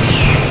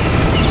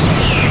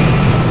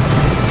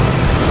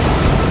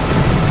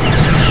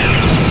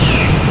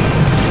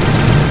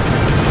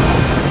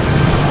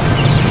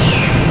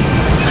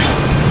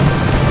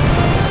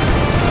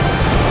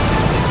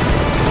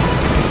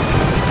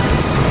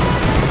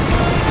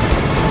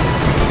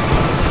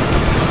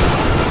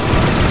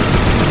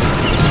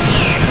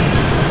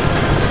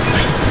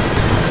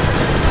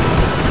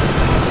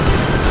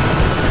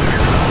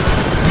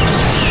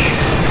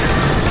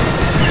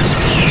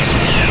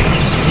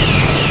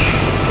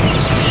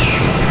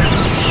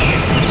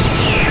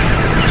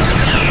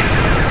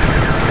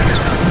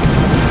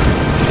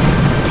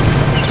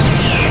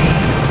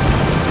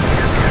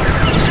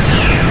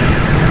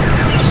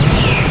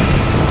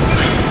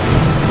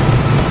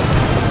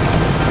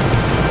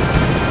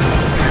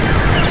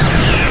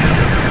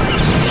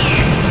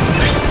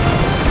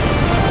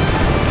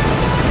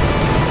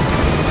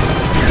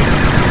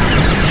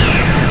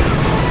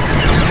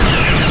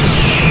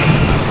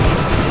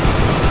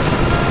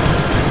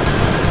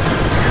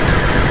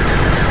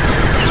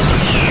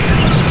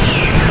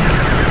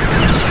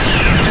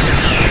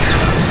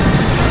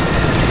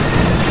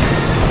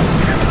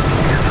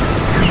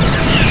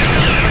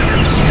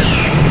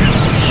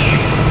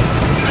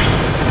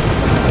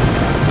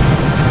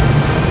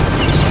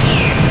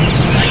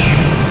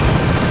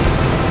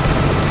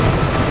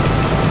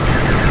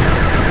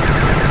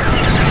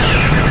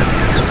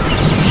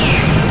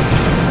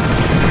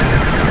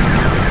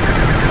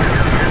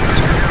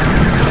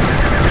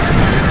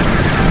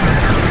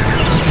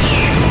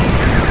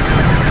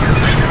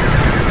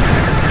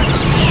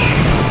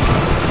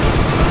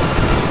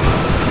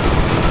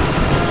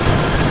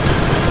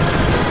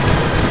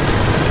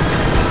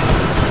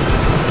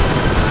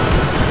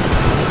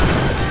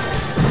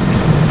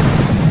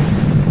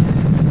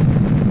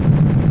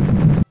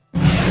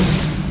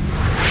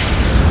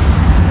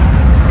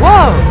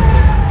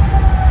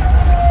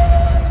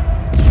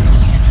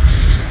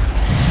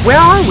 Where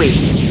are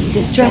we?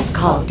 Distress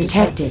call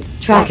detected.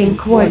 Tracking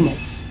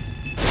coordinates.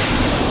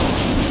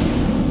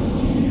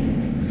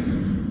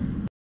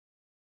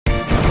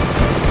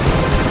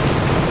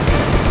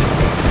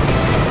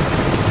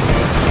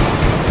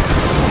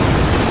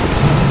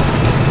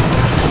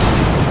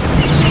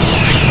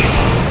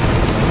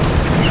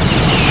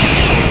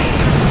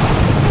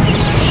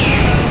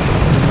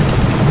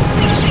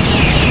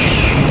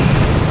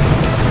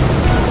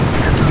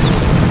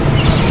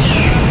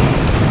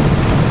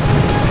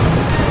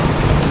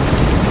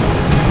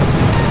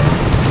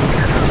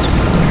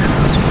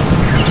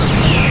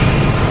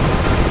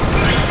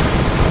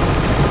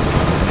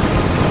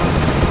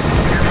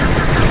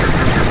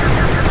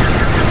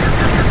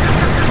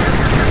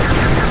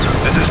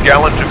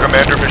 Gallant to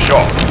Commander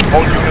Mishaw.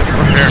 All units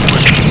prepare to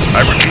escape.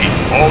 I repeat,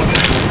 all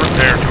units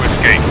prepare to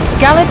escape.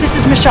 Gallant, this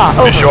is Mishaw.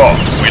 Over. Mishaw,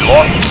 we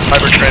lost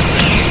cyber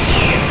transmission.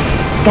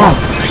 Gallant.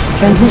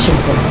 Transmission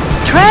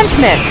failure.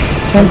 Transmit!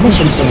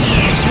 Transmission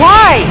failure.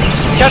 Why?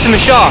 Captain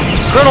Mishaw,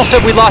 Colonel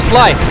said we lost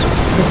life.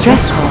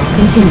 Distress call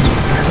continued.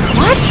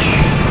 What?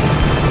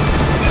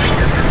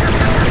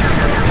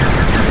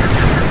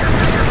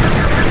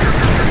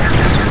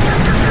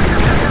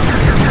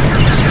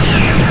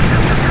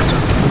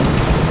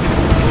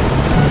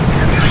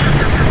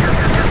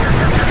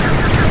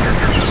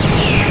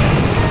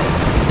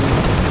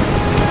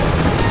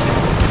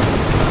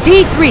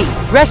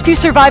 D3, rescue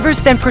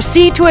survivors, then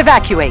proceed to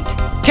evacuate.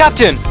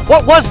 Captain,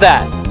 what was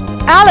that?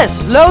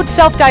 Alice, load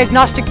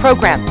self-diagnostic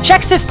program.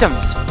 Check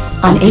systems.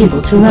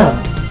 Unable to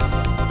load.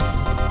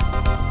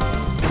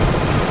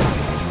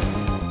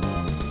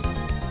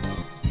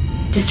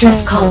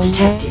 Distress call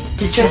detected.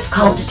 Distress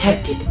call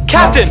detected.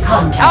 Captain, Target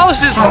contact.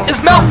 Alice is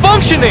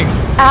malfunctioning!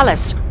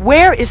 Alice,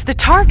 where is the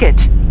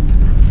target?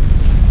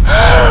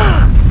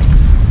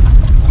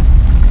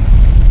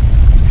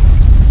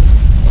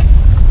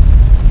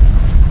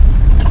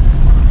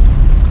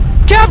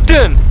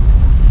 Captain!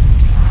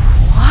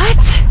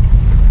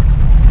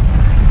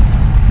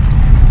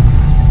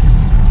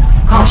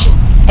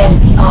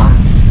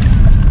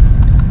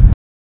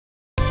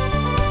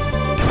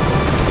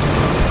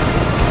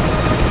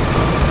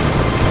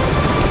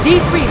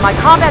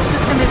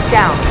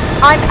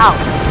 I'm out.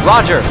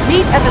 Roger.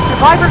 Meet at the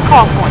survivor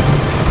call point.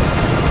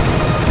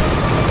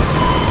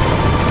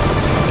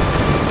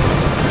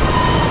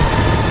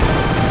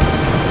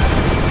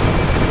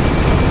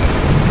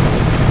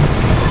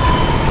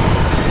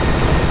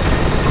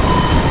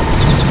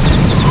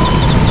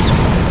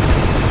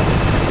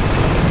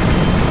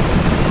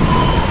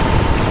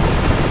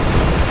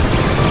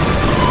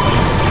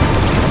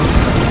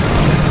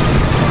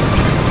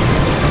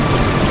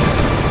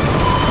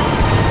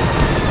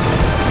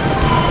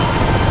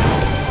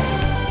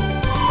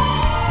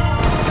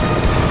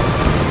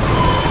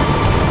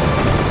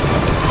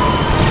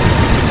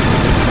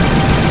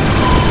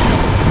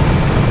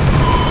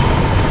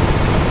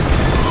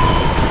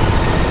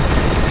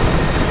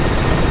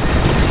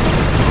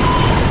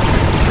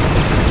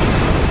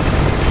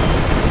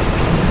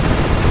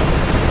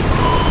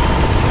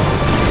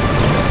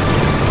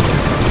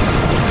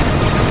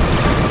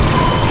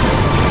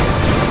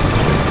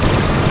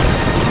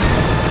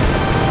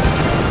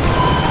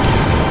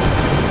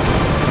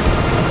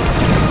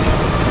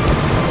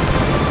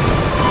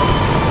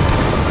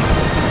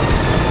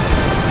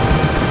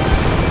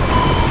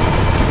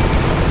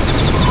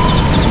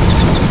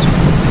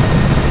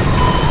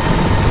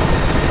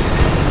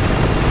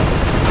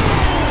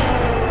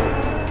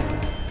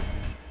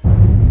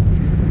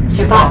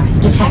 Survivors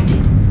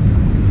detected.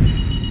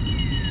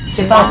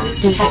 Survivors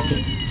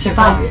detected.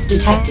 Survivors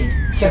detected.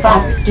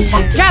 Survivors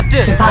detected.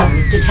 Captain!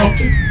 Survivors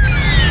detected.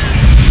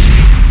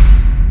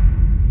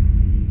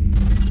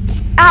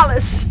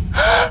 Alice!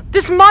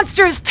 This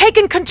monster has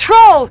taken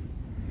control!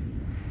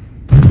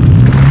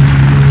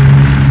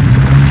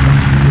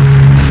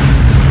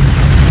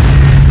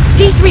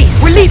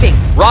 D3, we're leaving!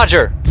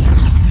 Roger.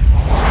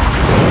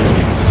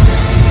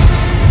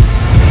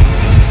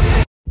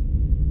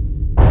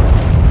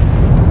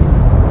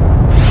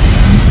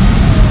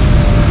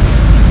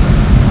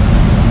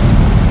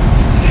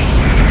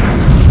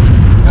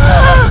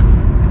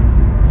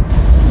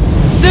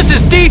 This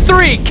is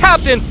D3!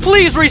 Captain,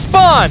 please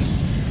respond!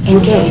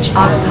 Engage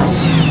autopilot.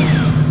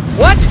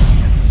 What?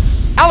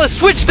 Alice,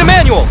 switch to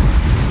manual!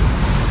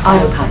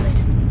 Autopilot.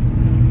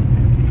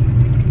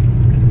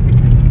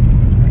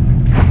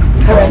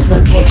 Current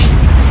location.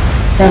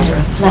 Center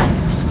of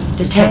planet.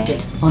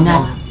 Detected.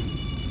 Monella.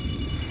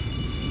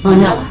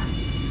 Monella.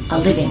 A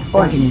living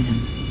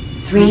organism.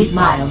 3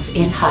 miles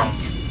in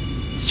height.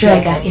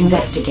 Strega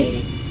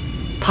investigating.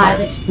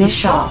 Pilot Miss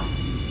Shaw.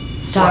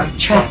 Start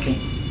tracking.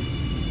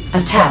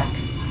 Attack.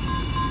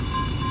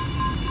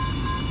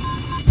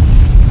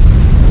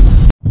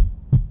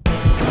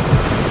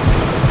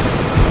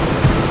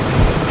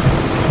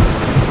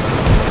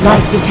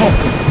 Life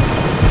detected.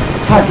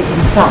 Target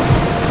in sight.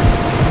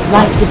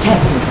 Life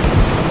detected.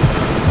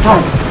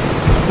 Target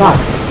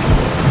locked.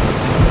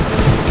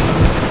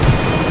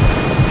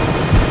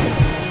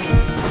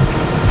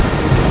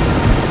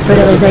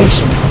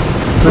 Fertilization.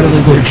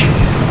 Fertilization.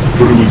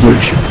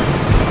 Fertilization.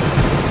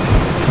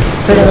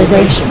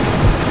 Fertilization.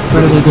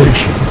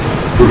 Fertilization.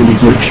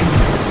 Fertilization.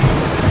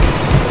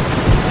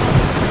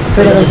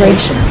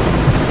 Fertilization.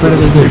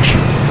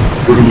 Fertilization.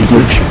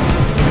 Fertilization.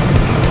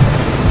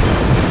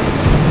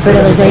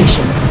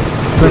 Fertilization.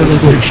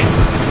 Fertilization.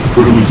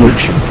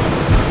 Fertilization.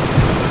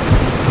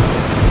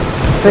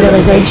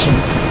 Fertilization.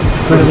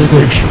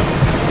 Fertilization.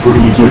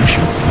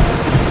 Fertilization.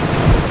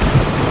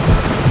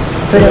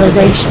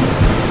 Fertilization.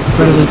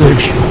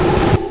 Fertilization.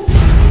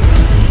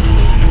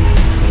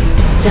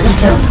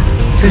 Philosoma.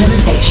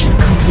 Fertilization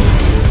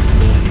complete.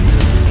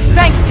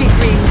 Thanks,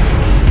 D3.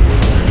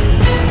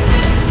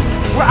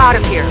 We're out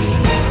of here.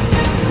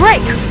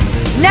 Break!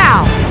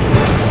 Now!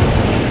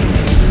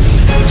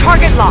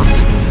 Target locked.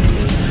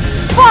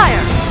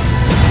 Fire!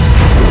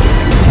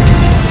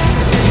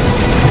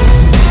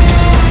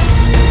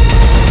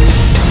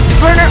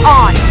 Burner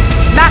on.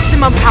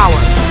 Maximum power.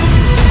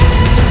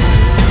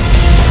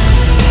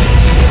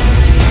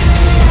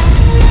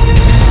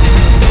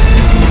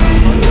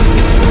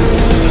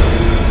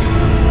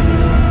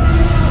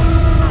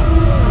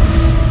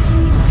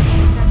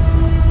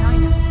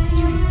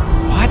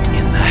 What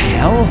in the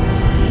hell?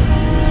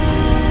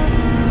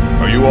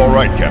 Are you all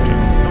right, Captain?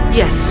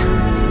 Yes,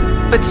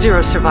 but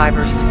 0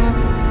 survivors.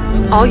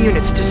 All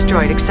units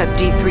destroyed except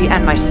D3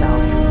 and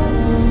myself.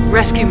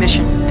 Rescue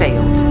mission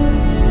failed.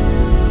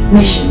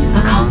 Mission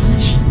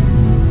accomplished.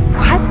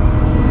 What?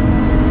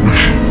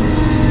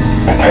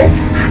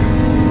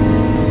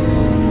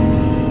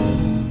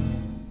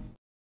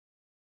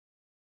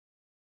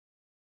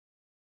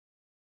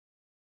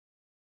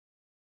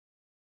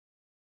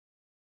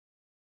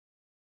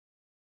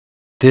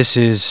 This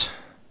is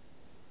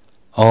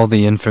all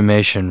the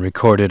information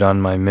recorded on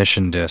my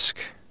mission disk.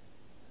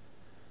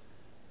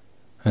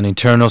 An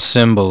eternal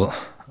symbol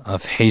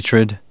of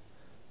hatred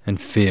and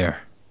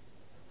fear.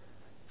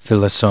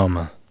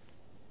 Philosoma.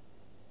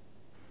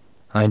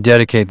 I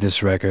dedicate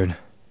this record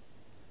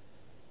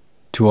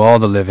to all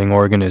the living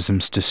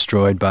organisms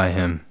destroyed by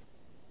him,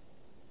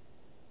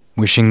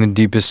 wishing the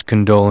deepest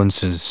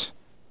condolences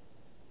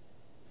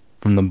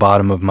from the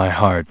bottom of my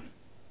heart.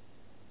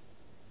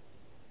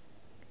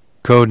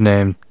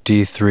 Codename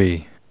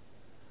D3.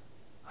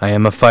 I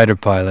am a fighter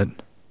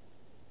pilot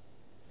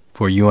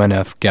for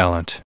UNF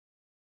Gallant.